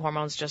not only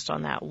hormones just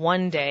on that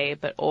one day,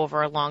 but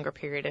over a longer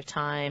period of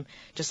time,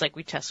 just like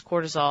we test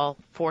cortisol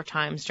 4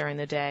 times during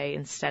the day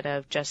instead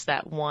of just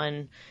that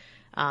one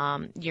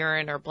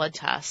urine or blood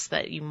test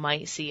that you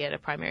might see at a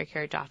primary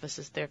care office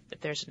if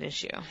there's an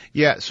issue.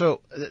 Yeah,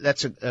 so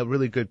that's a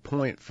really good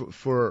point.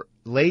 For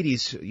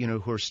ladies,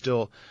 who are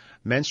still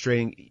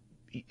menstruating,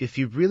 if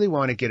you really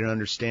want to get an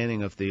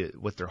understanding of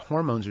what their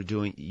hormones are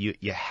doing,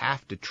 you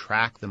have to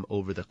track them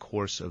over the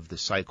course of the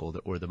cycle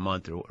or the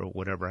month or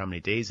whatever, how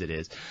many days it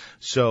is.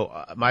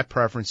 So my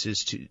preference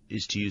is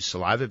to use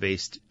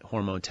saliva-based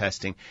hormone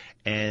testing,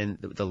 and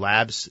the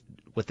labs,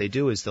 what they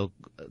do is they'll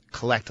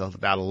collect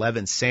about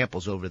 11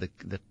 samples over the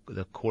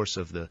course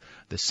of the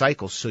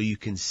cycle, so you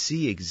can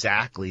see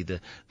exactly the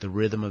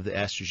rhythm of the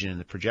estrogen and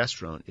the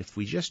progesterone. If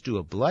we just do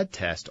a blood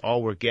test,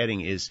 all we're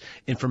getting is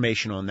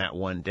information on that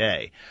one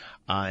day.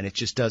 And it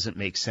just doesn't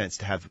make sense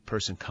to have a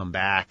person come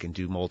back and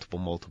do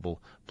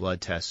multiple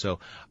blood tests. So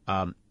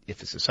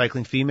if it's a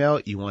cycling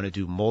female, you want to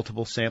do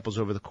multiple samples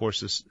over the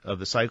course of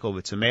the cycle. If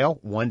it's a male,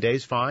 1 day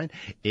is fine.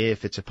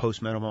 If it's a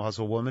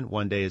postmenopausal woman,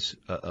 1 day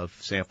of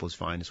sample is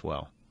fine as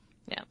well.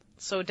 Yeah.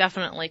 So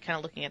definitely kind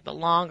of looking at the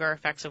longer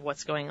effects of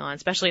what's going on,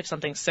 especially if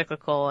something's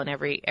cyclical and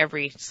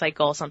every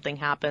cycle something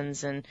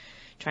happens, and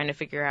trying to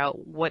figure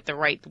out what the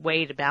right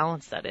way to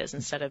balance that is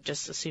instead of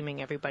just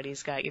assuming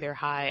everybody's got either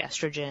high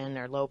estrogen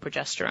or low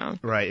progesterone.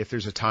 Right. If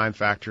there's a time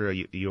factor,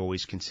 you're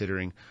always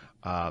considering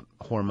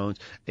hormones.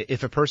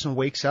 If a person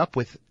wakes up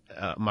with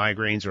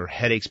migraines or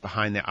headaches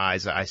behind the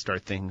eyes, I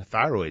start thinking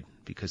thyroid,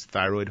 because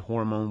thyroid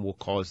hormone will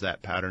cause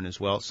that pattern as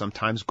well.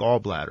 Sometimes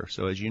gallbladder.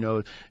 So as you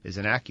know, as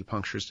an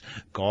acupuncturist,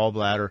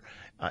 gallbladder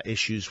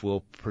issues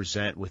will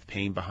present with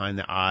pain behind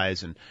the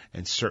eyes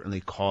and certainly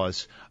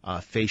cause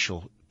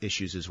facial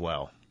issues as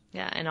well.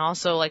 Yeah, and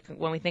also like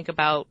when we think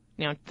about,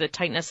 the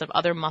tightness of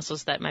other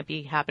muscles that might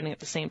be happening at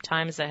the same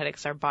time as the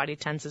headaches, our body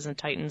tenses and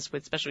tightens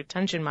with especially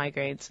tension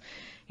migraines.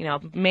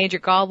 Major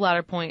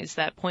gallbladder point is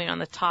that point on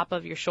the top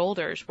of your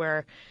shoulders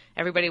where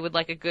everybody would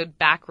like a good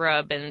back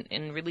rub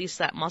and release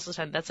that muscle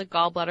tension. That's a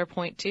gallbladder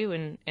point too.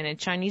 And in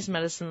Chinese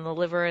medicine, the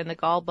liver and the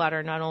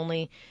gallbladder not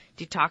only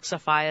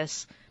detoxify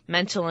us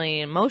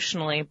mentally and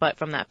emotionally, but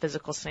from that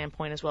physical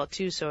standpoint as well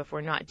too. So if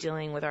we're not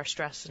dealing with our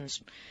stress and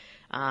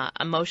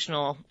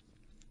emotional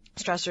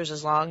stressors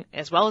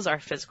as well as our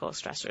physical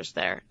stressors,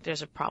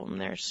 there's a problem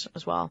there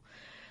as well.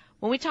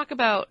 When we talk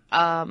about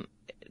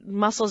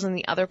muscles in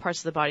the other parts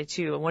of the body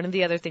too, one of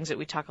the other things that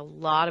we talk a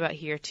lot about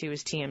here too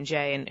is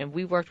TMJ, and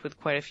we worked with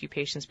quite a few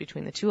patients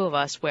between the two of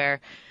us where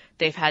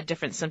they've had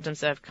different symptoms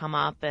that have come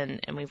up,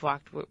 and we've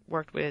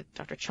worked with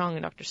Dr. Chung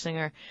and Dr.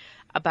 Singer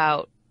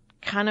about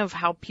kind of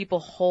how people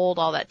hold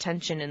all that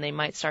tension, and they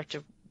might start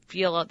to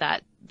feel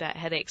that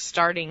headache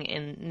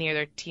starting near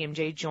their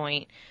TMJ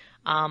joint.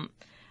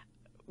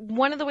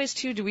 One of the ways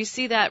too, do we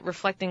see that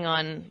reflecting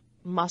on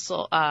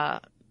muscle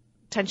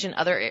tension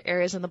other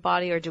areas in the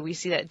body, or do we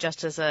see that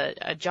just as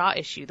a jaw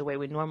issue the way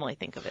we normally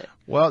think of it?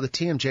 Well, the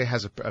TMJ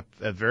has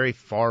a very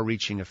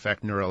far-reaching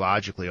effect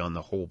neurologically on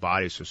the whole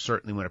body. So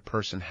certainly when a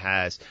person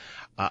has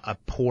a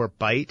poor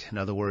bite, in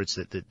other words,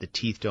 that the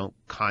teeth don't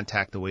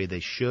contact the way they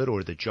should,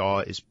 or the jaw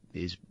is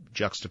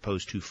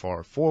juxtaposed too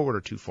far forward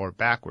or too far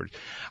backward,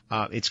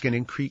 it's going to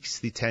increase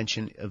the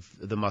tension of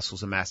the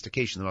muscles of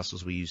mastication, the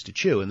muscles we use to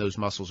chew. And those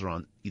muscles are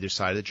on either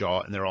side of the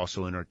jaw, and they're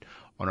also on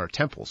our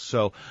temples.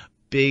 So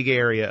big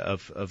area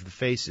of the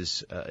face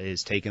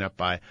is taken up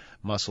by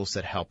muscles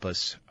that help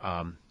us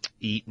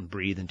eat and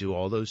breathe and do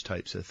all those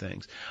types of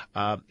things.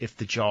 If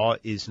the jaw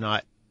is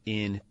not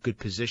in good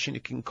position,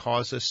 it can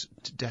cause us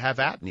to have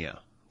apnea.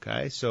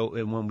 Okay, so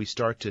and when we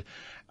start to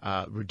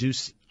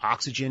reduce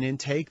oxygen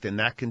intake, then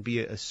that can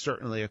be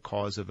certainly a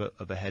cause of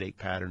a headache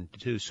pattern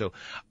too. So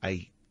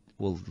I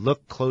will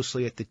look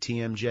closely at the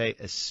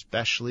TMJ,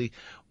 especially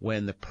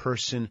when the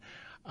person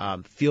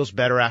feels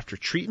better after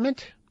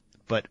treatment,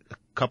 but a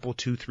couple,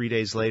 2-3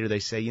 days later, they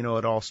say,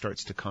 it all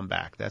starts to come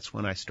back. That's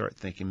when I start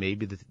thinking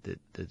maybe the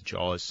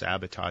jaw is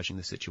sabotaging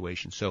the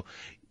situation. So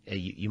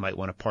you might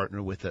want to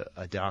partner with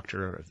a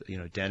doctor or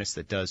dentist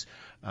that does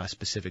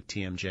specific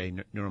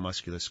TMJ,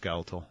 neuromuscular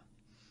skeletal.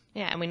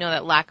 Yeah, and we know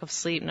that lack of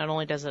sleep not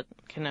only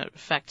can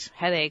affect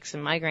headaches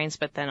and migraines,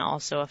 but then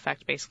also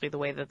affect basically the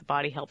way that the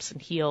body helps and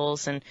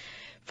heals and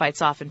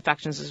fights off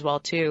infections as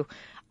well too.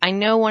 I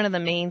know one of the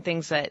main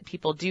things that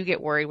people do get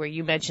worried, where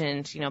you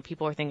mentioned,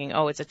 people are thinking,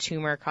 oh, it's a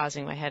tumor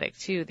causing my headache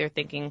too. They're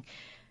thinking,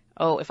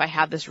 oh, if I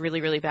have this really,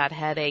 really bad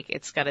headache,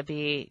 it's got to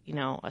be,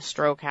 a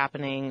stroke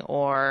happening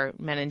or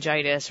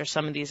meningitis or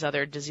some of these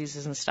other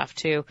diseases and stuff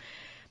too.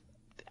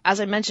 As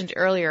I mentioned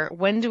earlier,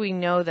 when do we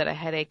know that a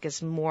headache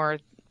is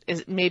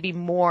maybe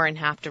more and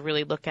have to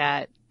really look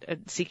at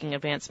seeking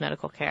advanced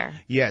medical care?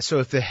 Yeah,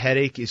 so if the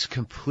headache is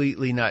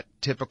completely not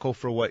typical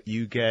for what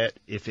you get,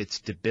 if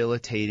it's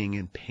debilitating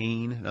and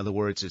pain, in other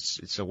words,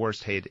 it's the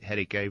worst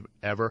headache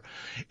ever,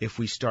 if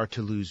we start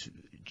to lose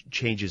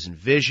changes in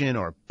vision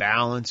or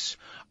balance,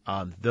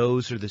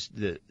 those are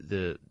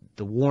the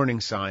warning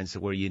signs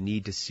where you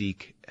need to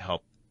seek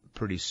help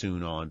pretty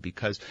soon on,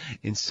 because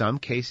in some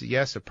cases,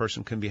 yes, a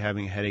person can be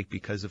having a headache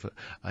because of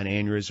an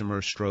aneurysm or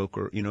a stroke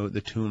or,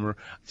 the tumor.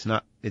 It's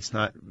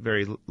not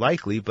very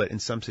likely, but in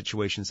some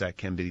situations that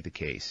can be the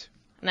case.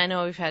 And I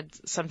know we've had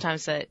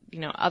sometimes that,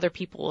 other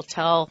people will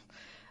tell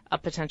a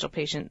potential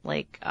patient,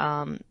 like,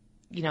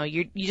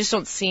 you just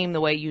don't seem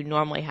the way you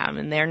normally have,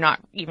 and they're not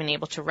even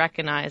able to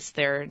recognize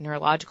their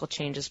neurological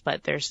changes,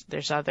 but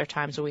there's other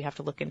times where we have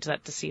to look into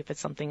that to see if it's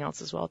something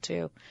else as well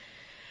too.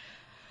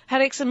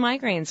 Headaches and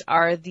migraines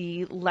are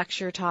the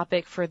lecture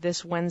topic for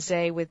this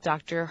Wednesday with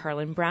Dr.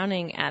 Harlan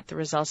Browning at the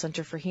Roselle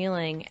Center for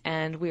Healing.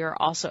 And we are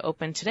also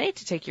open today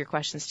to take your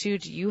questions too.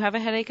 Do you have a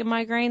headache and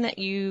migraine that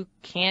you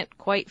can't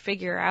quite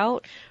figure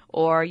out,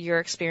 or your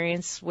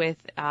experience with,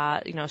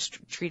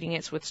 treating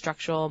it with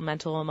structural,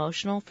 mental,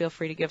 emotional? Feel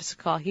free to give us a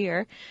call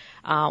here,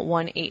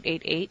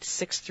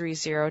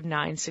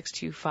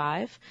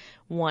 1-888-630-9625.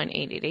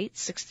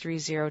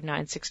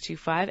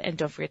 1-888-630-9625. And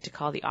don't forget to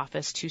call the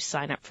office to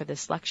sign up for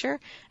this lecture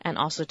and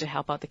also to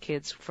help out the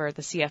kids for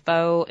the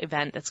CFO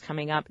event that's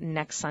coming up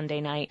next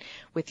Sunday night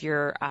with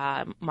your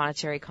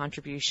monetary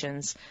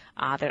contributions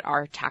that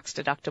are tax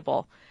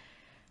deductible.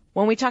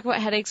 When we talk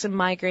about headaches and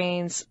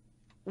migraines,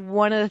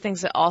 one of the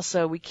things that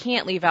also we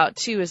can't leave out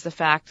too is the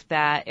fact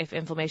that if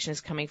inflammation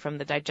is coming from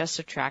the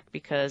digestive tract,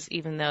 because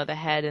even though the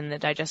head and the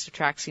digestive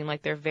tract seem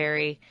like they're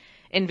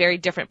in very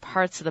different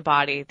parts of the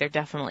body, they're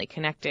definitely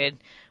connected.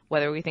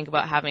 Whether we think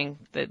about having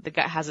the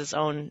gut has its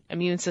own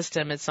immune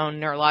system, its own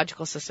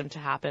neurological system to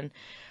happen.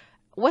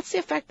 What's the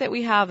effect that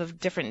we have of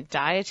different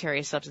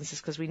dietary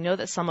substances? Because we know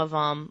that some of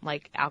them,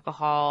 like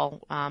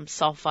alcohol,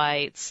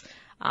 sulfites,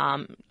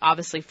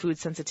 obviously food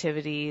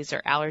sensitivities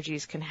or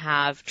allergies, can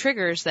have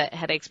triggers that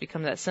headaches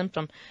become that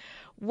symptom.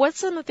 What's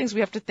some of the things we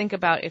have to think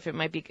about if it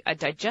might be a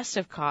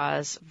digestive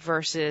cause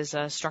versus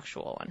a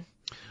structural one?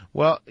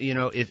 Well,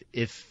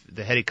 if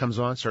the headache comes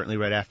on, certainly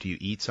right after you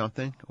eat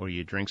something or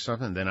you drink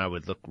something, then I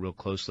would look real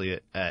closely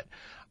at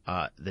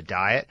the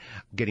diet.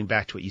 Getting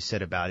back to what you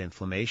said about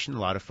inflammation, a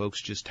lot of folks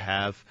just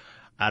have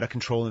out of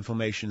control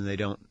inflammation and they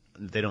don't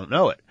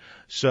know it.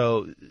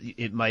 So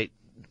it might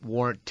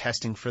warrant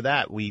testing for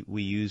that. We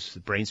use the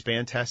brain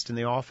span test in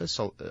the office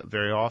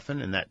very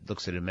often, and that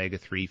looks at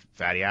omega-3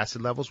 fatty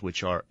acid levels,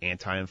 which are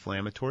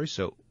anti-inflammatory.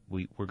 So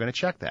we're going to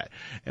check that.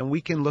 And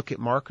we can look at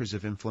markers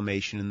of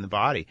inflammation in the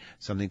body,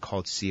 something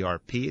called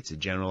CRP. It's a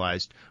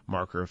generalized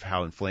marker of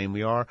how inflamed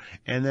we are.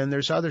 And then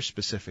there's other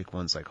specific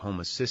ones like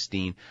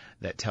homocysteine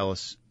that tell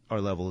us our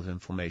level of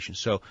inflammation.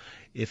 So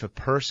if a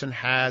person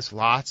has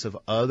lots of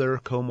other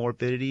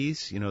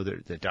comorbidities,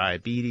 the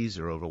diabetes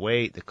or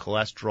overweight, the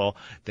cholesterol,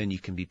 then you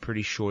can be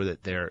pretty sure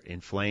that they're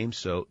inflamed.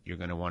 So you're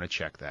going to want to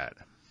check that.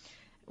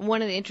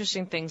 One of the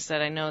interesting things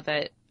that I know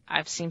that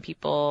I've seen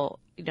people,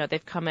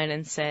 they've come in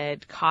and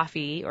said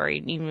coffee, or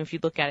even if you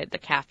look at it, the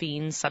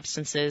caffeine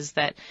substances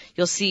that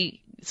you'll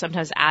see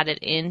sometimes added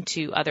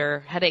into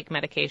other headache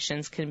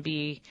medications can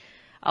be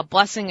a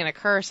blessing and a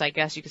curse, I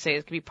guess you could say.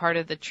 It could be part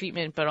of the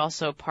treatment, but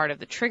also part of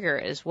the trigger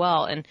as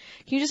well. And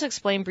can you just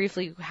explain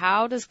briefly,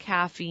 how does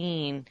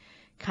caffeine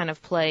kind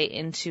of play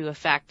into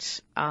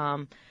effect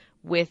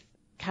with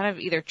kind of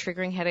either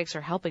triggering headaches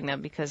or helping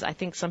them? Because I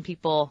think some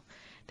people,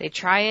 they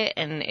try it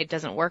and it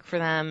doesn't work for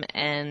them,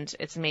 and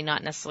it may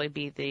not necessarily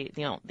be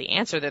the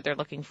answer that they're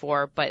looking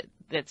for, but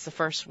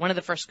it's one of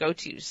the first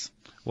go-tos.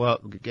 Well,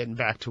 getting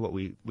back to what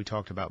we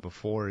talked about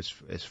before,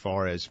 as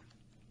far as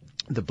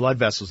the blood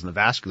vessels and the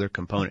vascular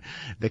component,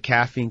 the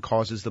caffeine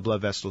causes the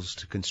blood vessels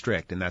to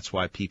constrict, and that's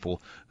why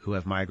people who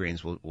have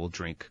migraines will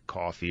drink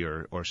coffee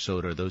or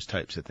soda, those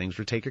types of things,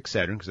 or take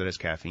Excedrin because it has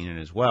caffeine in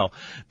it as well.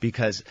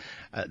 Because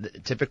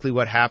typically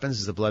what happens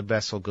is the blood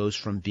vessel goes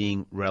from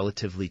being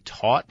relatively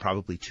taut,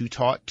 probably too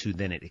taut, to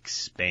then it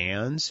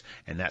expands,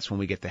 and that's when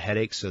we get the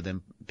headaches. So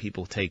then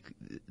people take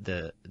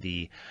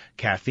the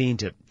caffeine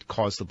to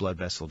cause the blood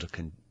vessel to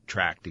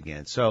contract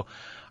again. So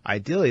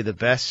ideally, the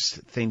best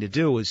thing to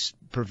do is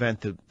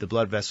prevent the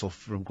blood vessel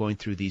from going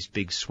through these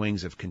big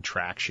swings of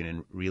contraction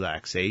and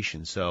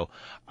relaxation. So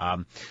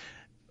on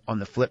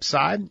the flip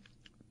side,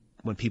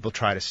 when people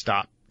try to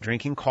stop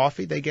drinking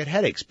coffee, they get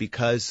headaches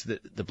because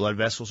the blood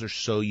vessels are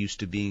so used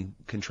to being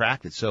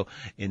contracted. So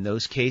in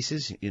those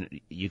cases,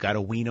 you got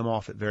to wean them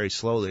off it very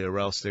slowly, or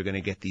else they're going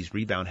to get these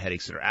rebound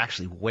headaches that are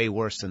actually way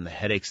worse than the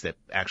headaches that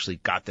actually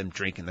got them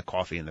drinking the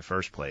coffee in the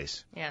first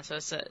place. Yeah, so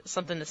it's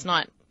something that's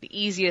not the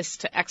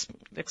easiest to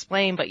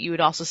explain, but you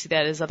would also see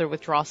that as other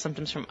withdrawal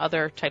symptoms from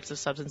other types of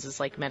substances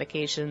like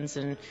medications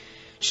and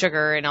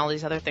sugar and all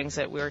these other things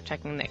that we were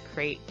checking that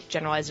create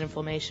generalized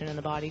inflammation in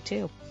the body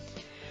too.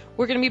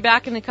 We're going to be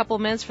back in a couple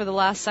of minutes for the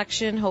last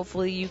section.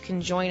 Hopefully you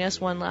can join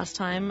us one last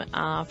time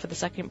for the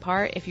second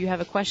part. If you have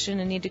a question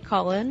and need to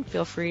call in,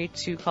 feel free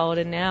to call it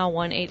in now,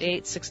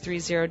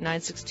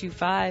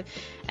 1-888-630-9625.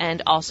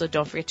 And also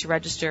don't forget to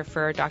register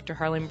for Dr.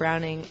 Harlan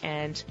Browning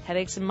and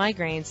Headaches and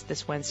Migraines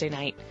this Wednesday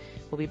night.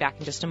 We'll be back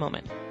in just a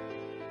moment.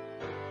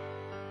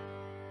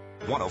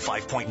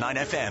 105.9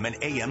 FM and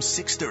AM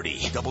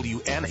 630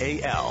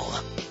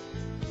 WMAL.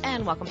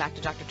 And welcome back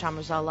to Dr. Tom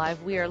Roselle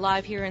Live. We are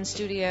live here in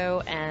studio,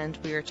 and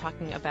we are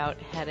talking about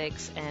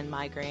headaches and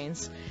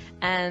migraines.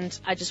 And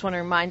I just want to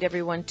remind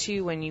everyone,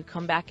 too, when you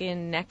come back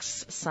in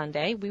next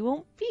Sunday, we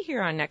won't be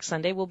here on next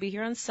Sunday. We'll be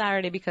here on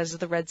Saturday because of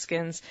the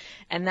Redskins.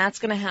 And that's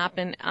going to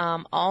happen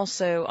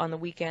also on the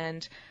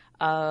weekend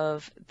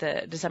of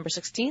the December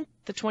 16th,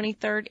 the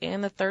 23rd,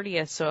 and the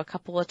 30th. So a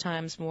couple of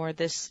times more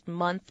this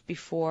month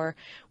before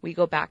we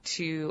go back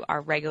to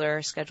our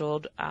regular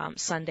scheduled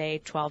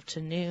Sunday, 12 to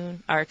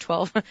noon, or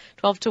 12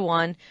 to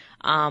 1.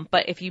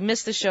 But if you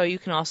missed the show, you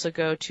can also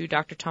go to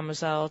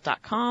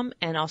drtomroselle.com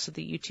and also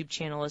the YouTube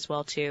channel as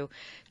well, too,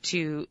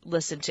 to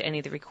listen to any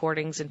of the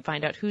recordings and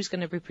find out who's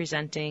going to be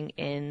presenting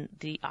in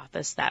the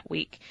office that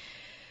week.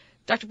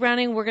 Dr.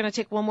 Browning, we're going to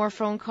take one more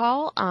phone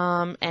call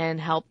and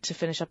help to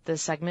finish up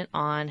this segment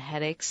on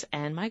headaches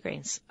and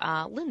migraines.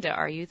 Linda,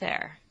 are you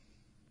there?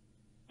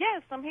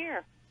 Yes, I'm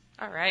here.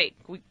 All right.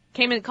 We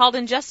came and called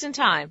in just in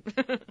time.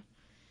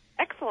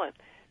 Excellent.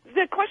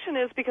 The question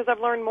is, because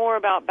I've learned more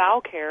about bowel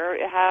care,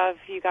 have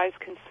you guys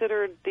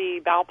considered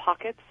the bowel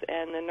pockets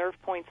and the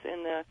nerve points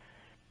in the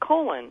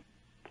colon?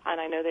 And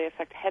I know they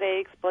affect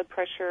headaches, blood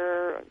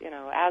pressure,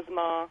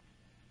 asthma,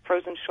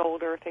 frozen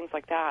shoulder, things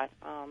like that.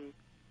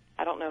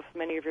 I don't know if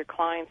many of your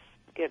clients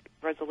get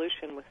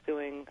resolution with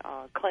doing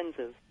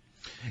cleanses.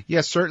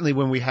 Yes, certainly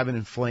when we have an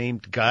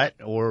inflamed gut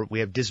or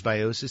we have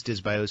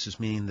dysbiosis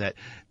meaning that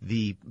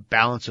the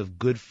balance of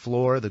good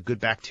flora, the good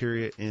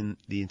bacteria in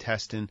the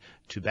intestine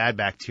to bad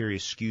bacteria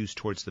skews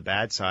towards the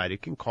bad side,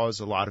 it can cause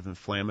a lot of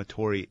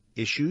inflammatory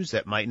issues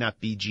that might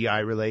not be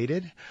GI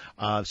related.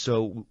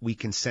 So we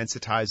can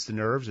sensitize the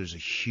nerves. There's a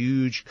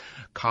huge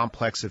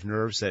complex of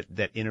nerves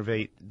that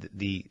innervate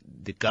the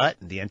gut,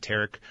 and the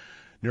enteric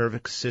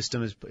nervous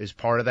system is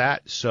part of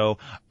that. So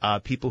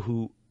people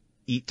who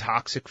eat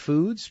toxic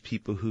foods,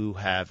 people who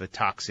have a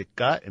toxic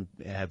gut and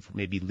have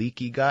maybe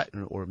leaky gut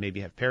or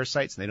maybe have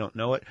parasites and they don't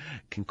know it,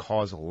 can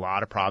cause a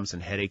lot of problems,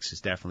 and headaches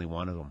is definitely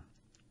one of them.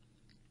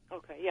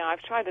 Okay, yeah,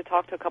 I've tried to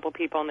talk to a couple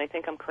people, and they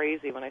think I'm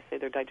crazy when I say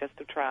their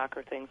digestive tract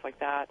or things like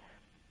that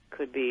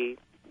could be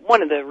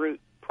one of the root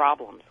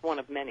problems, one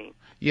of many.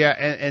 Yeah,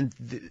 and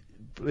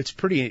it's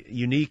pretty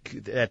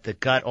unique that the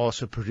gut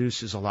also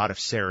produces a lot of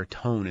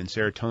serotonin.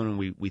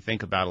 Serotonin we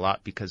think about a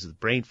lot because of the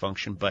brain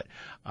function, but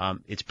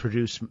it's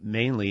produced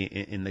mainly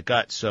in the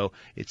gut. So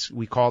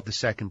we call it the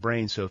second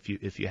brain. So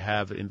if you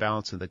have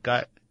imbalance in the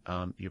gut,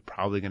 you're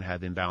probably going to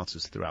have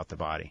imbalances throughout the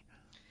body.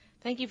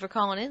 Thank you for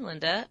calling in,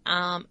 Linda.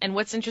 And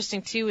what's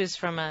interesting, too, is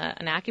from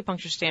an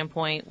acupuncture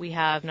standpoint, we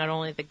have not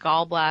only the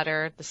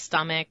gallbladder, the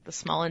stomach, the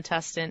small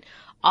intestine,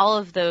 all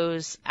of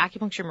those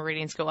acupuncture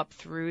meridians go up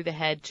through the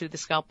head to the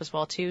scalp as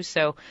well too.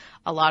 So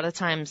a lot of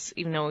times,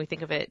 even though we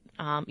think of it,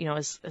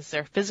 as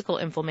there physical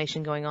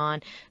inflammation going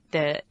on,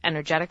 the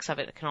energetics of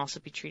it can also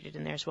be treated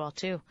in there as well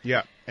too.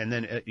 Yeah, and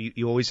then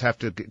you always have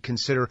to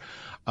consider,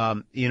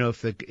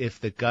 if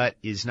the gut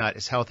is not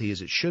as healthy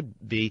as it should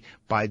be,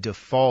 by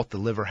default the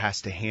liver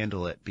has to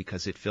handle it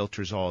because it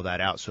filters all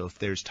that out. So if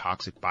there's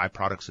toxic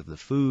byproducts of the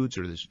foods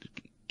or there's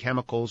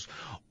chemicals,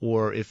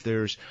 or if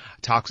there's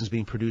toxins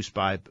being produced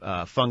by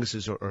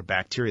funguses or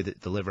bacteria,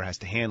 that the liver has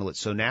to handle it.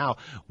 So now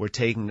we're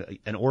taking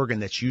an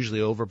organ that's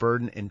usually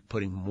overburdened and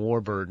putting more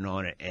burden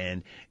on it,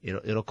 and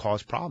it'll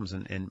cause problems,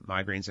 and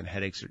migraines and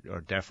headaches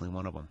are definitely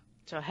one of them.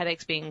 So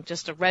headaches being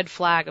just a red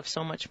flag of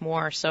so much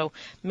more. So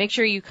make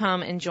sure you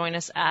come and join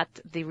us at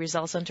the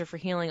Roselle Center for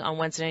Healing on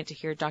Wednesday night to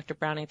hear Dr.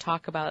 Browning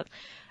talk about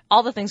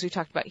all the things we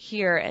talked about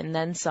here and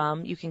then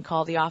some. You can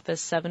call the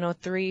office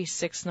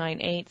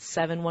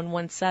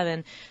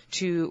 703-698-7117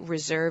 to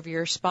reserve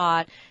your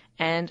spot.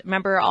 And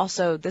remember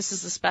also, this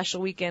is a special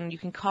weekend. You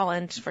can call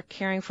in for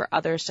Caring for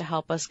Others to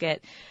help us throw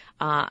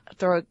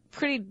a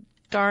pretty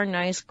darn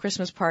nice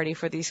Christmas party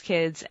for these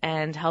kids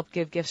and help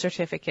give gift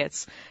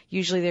certificates.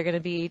 Usually they're going to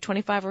be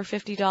 $25 or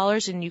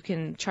 $50, and you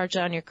can charge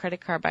that on your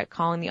credit card by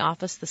calling the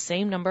office, the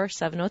same number,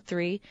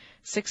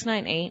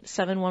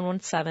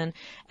 703-698-7117,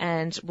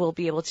 and we'll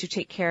be able to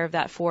take care of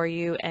that for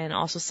you and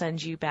also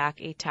send you back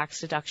a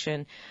tax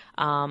deduction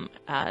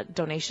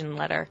donation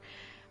letter.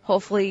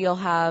 Hopefully you'll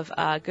have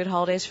good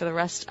holidays for the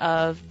rest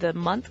of the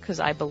month, because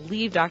I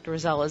believe Dr.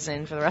 Roselle is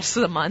in for the rest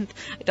of the month.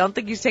 I don't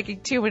think he's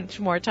taking too much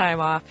more time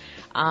off.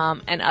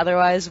 And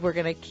otherwise, we're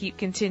going to keep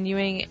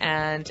continuing,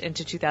 and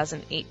into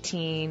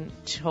 2018,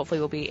 hopefully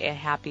will be a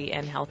happy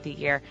and healthy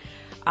year.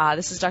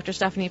 This is Dr.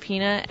 Stephanie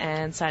Pina,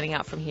 and signing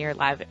out from here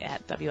live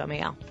at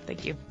WMAL.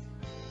 Thank you.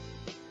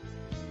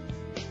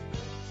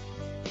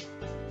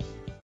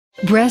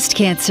 Breast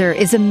cancer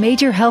is a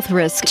major health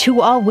risk to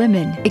all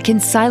women. It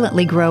can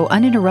silently grow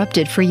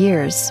uninterrupted for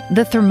years.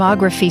 The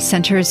Thermography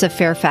Centers of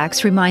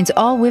Fairfax reminds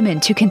all women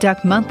to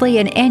conduct monthly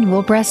and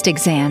annual breast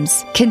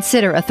exams.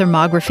 Consider a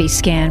thermography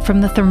scan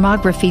from the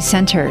Thermography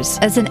Centers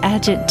as an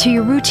adjunct to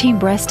your routine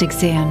breast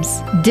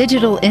exams.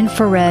 Digital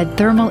infrared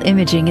thermal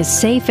imaging is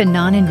safe and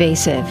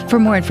non-invasive. For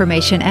more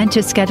information and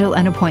to schedule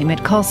an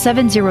appointment, call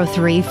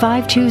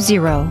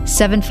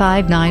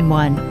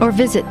 703-520-7591 or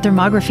visit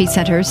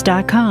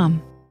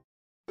thermographycenters.com.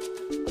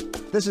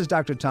 This is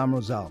Dr. Tom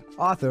Roselle,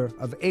 author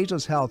of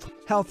Ageless Health.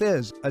 Health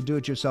is a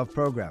do-it-yourself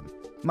program.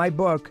 My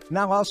book,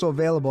 now also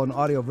available in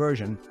audio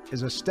version,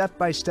 is a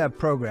step-by-step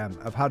program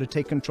of how to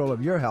take control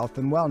of your health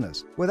and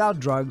wellness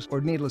without drugs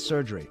or needless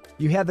surgery.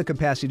 You have the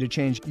capacity to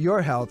change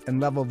your health and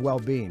level of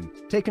well-being.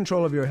 Take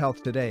control of your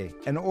health today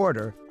and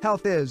order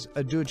Health is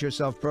a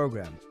do-it-yourself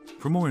program.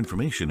 For more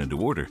information and to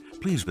order,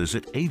 please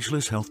visit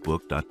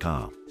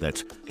agelesshealthbook.com.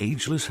 That's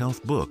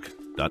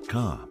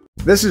agelesshealthbook.com.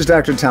 This is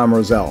Dr. Tom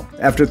Roselle.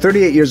 After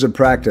 38 years of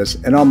practice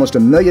and almost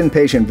 1 million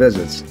patient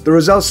visits, the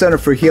Roselle Center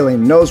for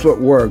Healing knows what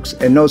works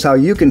and knows how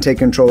you can take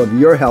control of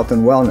your health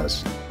and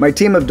wellness. My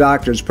team of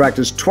doctors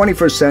practice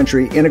 21st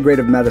century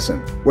integrative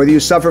medicine. Whether you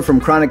suffer from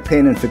chronic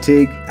pain and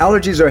fatigue,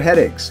 allergies, or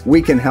headaches,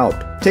 we can help.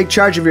 Take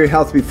charge of your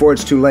health before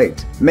it's too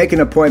late. Make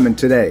an appointment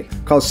today.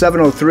 Call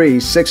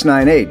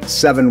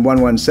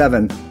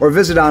 703-698-7117 or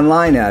visit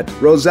online at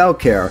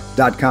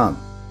rosellecare.com.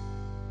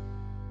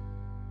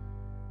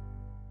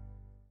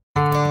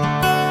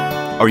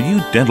 Are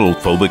you dental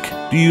phobic?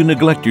 Do you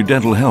neglect your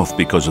dental health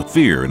because of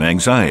fear and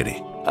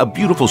anxiety? A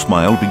beautiful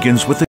smile begins with